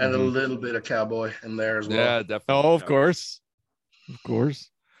 And a little bit of cowboy in there as well. Yeah, definitely. Oh, of course.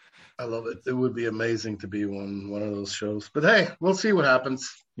 I love it. It would be amazing to be one of those shows. But hey, we'll see what happens.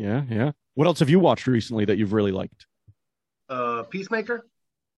 Yeah. What else have you watched recently that you've really liked? Peacemaker.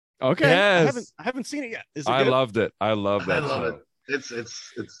 Okay. Yes. I haven't seen it yet. Is it I good? loved it. I love that. I love show. it.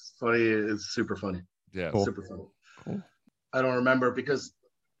 It's funny. It's super funny. Yeah. Cool. Super funny. Cool. I don't remember because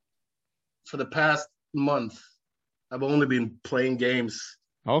for the past month I've only been playing games.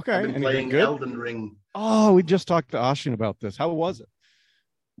 Okay. I've been Anything playing good? Elden Ring. Oh, we just talked to Ashin about this. How was it?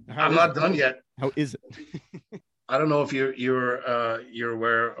 I'm not done yet. How is it? I don't know if you're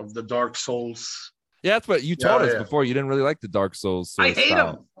aware of the Dark Souls. Yeah, that's what you told us Yeah. before. You didn't really like the Dark Souls. I hate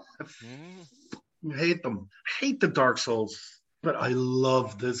style. them. I hate them. I hate the Dark Souls, but I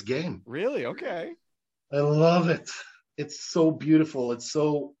love this game. Really? Okay. I love it. It's so beautiful. It's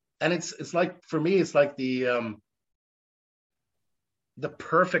so, and it's like, for me, it's like the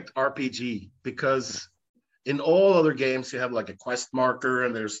perfect RPG, because in all other games you have like a quest marker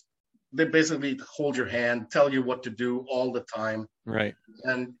and they basically hold your hand, tell you what to do all the time, Right.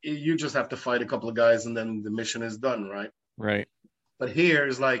 and you just have to fight a couple of guys and then the mission is done, right? Right. But here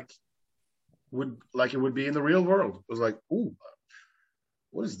is like it would be in the real world. It was like, ooh,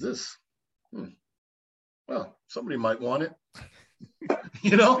 what is this? Well, somebody might want it.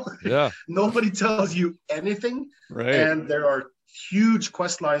 Yeah. Nobody tells you anything, Right. and there are huge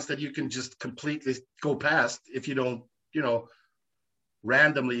quest lines that you can just completely go past if you don't,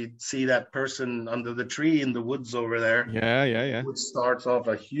 randomly see that person under the tree in the woods over there. Yeah. Which starts off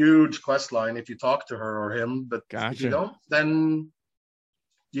a huge quest line if you talk to her or him, but if Gotcha. you don't, then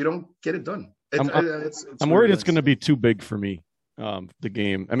you don't get it done. I'm really worried it's nice. going to be too big for me. The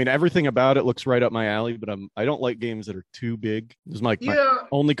game. I mean, everything about it looks right up my alley, but I don't like games that are too big. This is my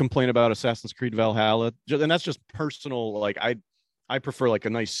only complaint about Assassin's Creed Valhalla, and that's just personal. Like I prefer like a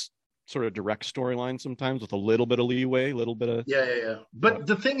nice sort of direct storyline sometimes with a little bit of leeway, a little bit of Yeah. But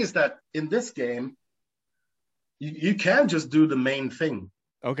the thing is that in this game, you can just do the main thing.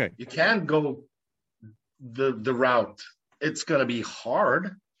 Okay. You can go the route. It's gonna be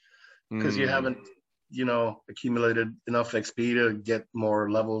hard because you haven't, accumulated enough XP to get more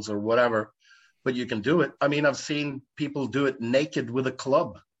levels or whatever. But you can do it. I mean, I've seen people do it naked with a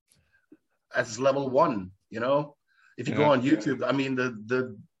club as level 1. If you go on YouTube, I mean,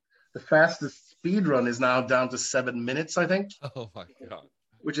 the fastest speed run is now down to 7 minutes, I think. Oh my God.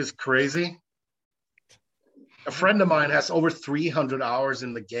 Which is crazy. A friend of mine has over 300 hours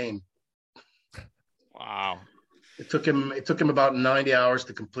in the game. Wow. It took him about 90 hours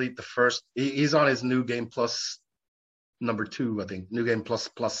to complete the first. He's on his New Game Plus number 2, I think. New Game Plus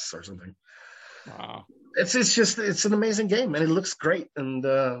or something. Wow. It's an amazing game, and it looks great, and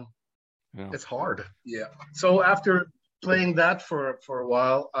it's hard. Yeah. So after playing that for a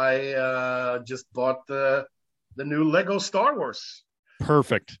while, I just bought the new Lego Star Wars.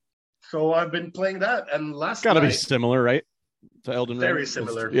 Perfect. So I've been playing that, and It's got to be similar, right? To Elden Ring. Very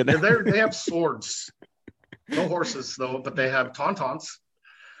similar. Yeah. They have swords. No horses, though, but they have tauntauns.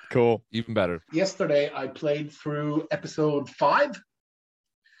 Cool. Even better. Yesterday, I played through episode 5.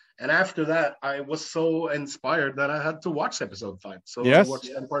 And after that, I was so inspired that I had to watch episode 5. So Yes. I watched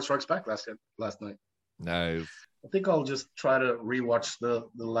Empire Strikes Back last night. Nice. I think I'll just try to rewatch the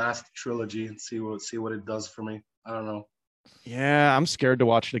last trilogy and see what it does for me. I don't know. Yeah, I'm scared to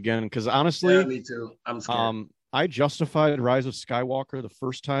watch it again because honestly, Yeah, me too. I'm scared. I justified Rise of Skywalker the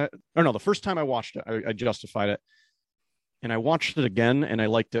first time. Or no, the first time I watched it, I justified it, and I watched it again, and I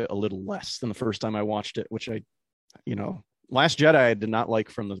liked it a little less than the first time I watched it. Which Last Jedi I did not like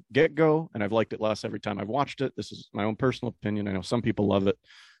from the get-go, and I've liked it less every time I've watched it. This is my own personal opinion. I know some people love it,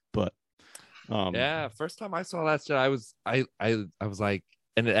 but Yeah, first time I saw Last Jedi, I was like,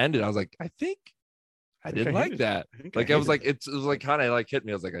 and it ended. I was like, I think I didn't like that. I think Like I was like, it was like kind of like hit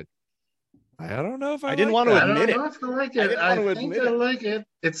me. I was like, I don't know if I didn't want to I don't admit it. know if I like I it. didn't I, want to think admit I it. like it.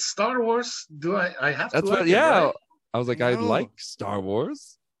 It's Star Wars. Do I have That's to what. like Yeah, it, right? I was like, I No. like Star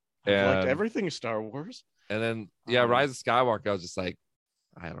Wars, I liked and everything Star Wars. and then Rise of Skywalker. I was just like,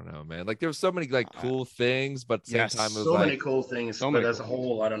 I don't know, man. Like there were so many like cool things, but at the Yes, same time it was So like, many cool things, so but many as a cool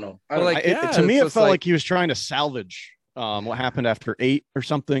whole, I don't know. But like, To me, it's it just felt like he was trying to salvage what happened after 8 or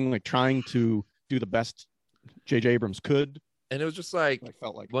something, like trying to do the best J.J. Abrams could. and it was just like, I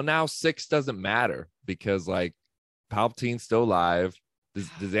felt like, well, now 6 doesn't matter because like Palpatine's still alive. Does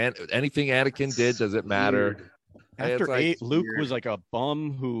anything Anakin did, does it matter? Weird. after it's like 8, Luke weird. was like a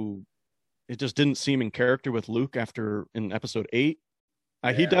bum who it just didn't seem in character with Luke after in episode 8.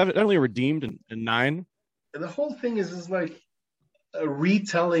 He Yeah. definitely redeemed in 9. The whole thing is like a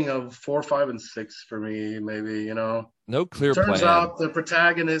retelling of 4, 5, and 6 for me. Maybe, you know. No clear Turns plan. out the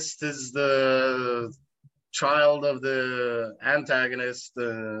protagonist is the child of the antagonist.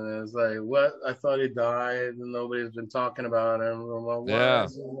 It's like, what? I thought he died, and nobody's been talking about him. Well, Yeah.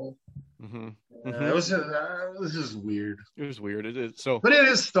 Mm-hmm. It was just weird. It was weird. It is so. But it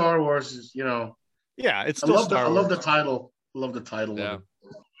is Star Wars, you know. Yeah, it's I still love Star I love Wars. the title. Love the title. Yeah. Of it.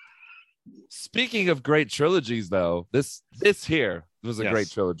 Speaking of great trilogies, though, this here was a Yes. great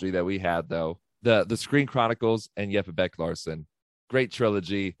trilogy that we had, though. The Screen Chronicles and Jeppe Beck Laursen. Great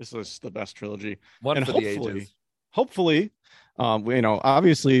trilogy. This is the best trilogy. One And for the ages. Hopefully,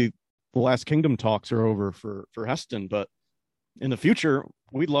 obviously the Last Kingdom talks are over for Heston, but in the future,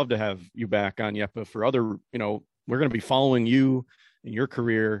 we'd love to have you back on Jeppe for other, we're going to be following you in your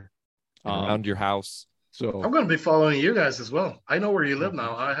career. Around your house. So I'm going to be following you guys as well. I know where you live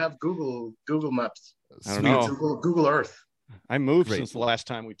now. I have Google Maps. I don't know. Google Earth. I moved Great. since the last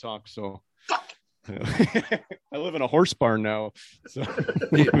time we talked, so I live in a horse barn now. So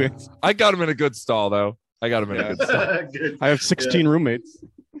I got him in a good stall, though. I got him in a good stall. Good. I have 16 roommates.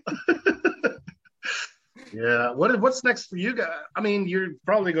 Yeah. What's next for you guys? I mean, you're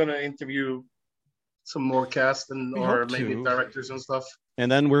probably going to interview some more cast and We or hope maybe to. directors and stuff.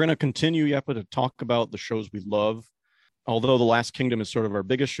 And then we're going to continue, Jeppe, to talk about the shows we love. Although The Last Kingdom is sort of our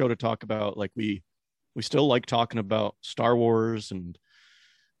biggest show to talk about, like we still like talking about Star Wars and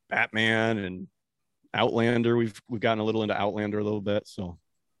Batman and Outlander. We've gotten a little into Outlander a little bit, so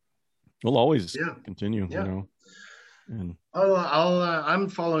we'll always continue, Yeah. And I'm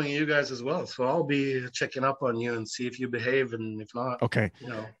following you guys as well, so I'll be checking up on you and see if you behave, and if not, okay.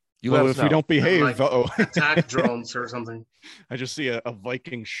 You Well, let us if we know. don't behave, Like- attack drones or something. I just see a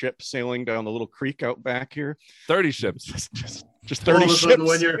Viking ship sailing down the little creek out back here. 30 ships. Just All 30 of a ships. sudden,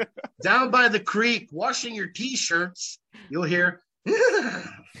 when you're down by the creek washing your t-shirts, you'll hear. You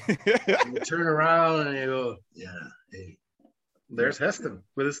turn around and you go, yeah, hey, there's Heston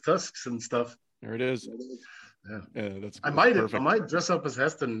with his tusks and stuff. There it is. Yeah. That's I might perfect. dress up as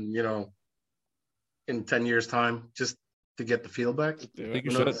Heston, in 10 years' time, just to get the feel back. Do think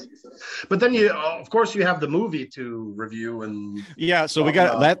it. you Who knows? But then of course, you have the movie to review and Yeah, so we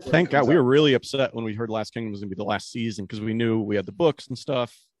got that. Thank God. We were really upset when we heard Last Kingdom was going to be the last season because we knew we had the books and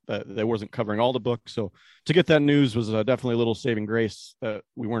stuff that they wasn't covering all the books. So to get that news was definitely a little saving grace that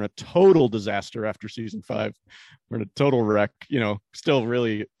we weren't a total disaster after season 5. We're in a total wreck. Still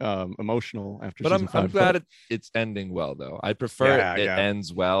really emotional after. But season I'm 5, glad it's ending well, though. I prefer it Yeah.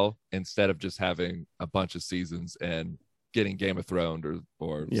 ends well instead of just having a bunch of seasons and getting Game of Thrones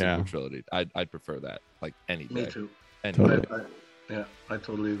or sequel trilogy. I'd prefer that, like any day. me too. Any Totally. day. I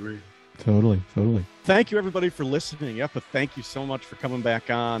totally agree. Totally. Thank you, everybody, for listening. Jeppe, thank you so much for coming back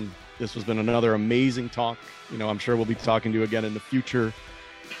on. This has been another amazing talk. I'm sure we'll be talking to you again in the future.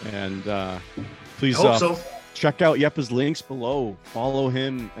 And please I hope so. check out Jeppe's links below. Follow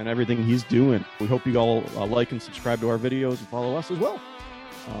him and everything he's doing. We hope you all like and subscribe to our videos and follow us as well.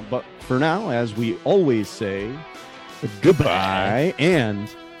 But for now, as we always say, goodbye and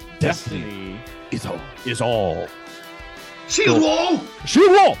destiny is all. See you all.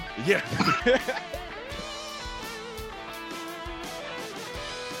 Shoot all. Yeah.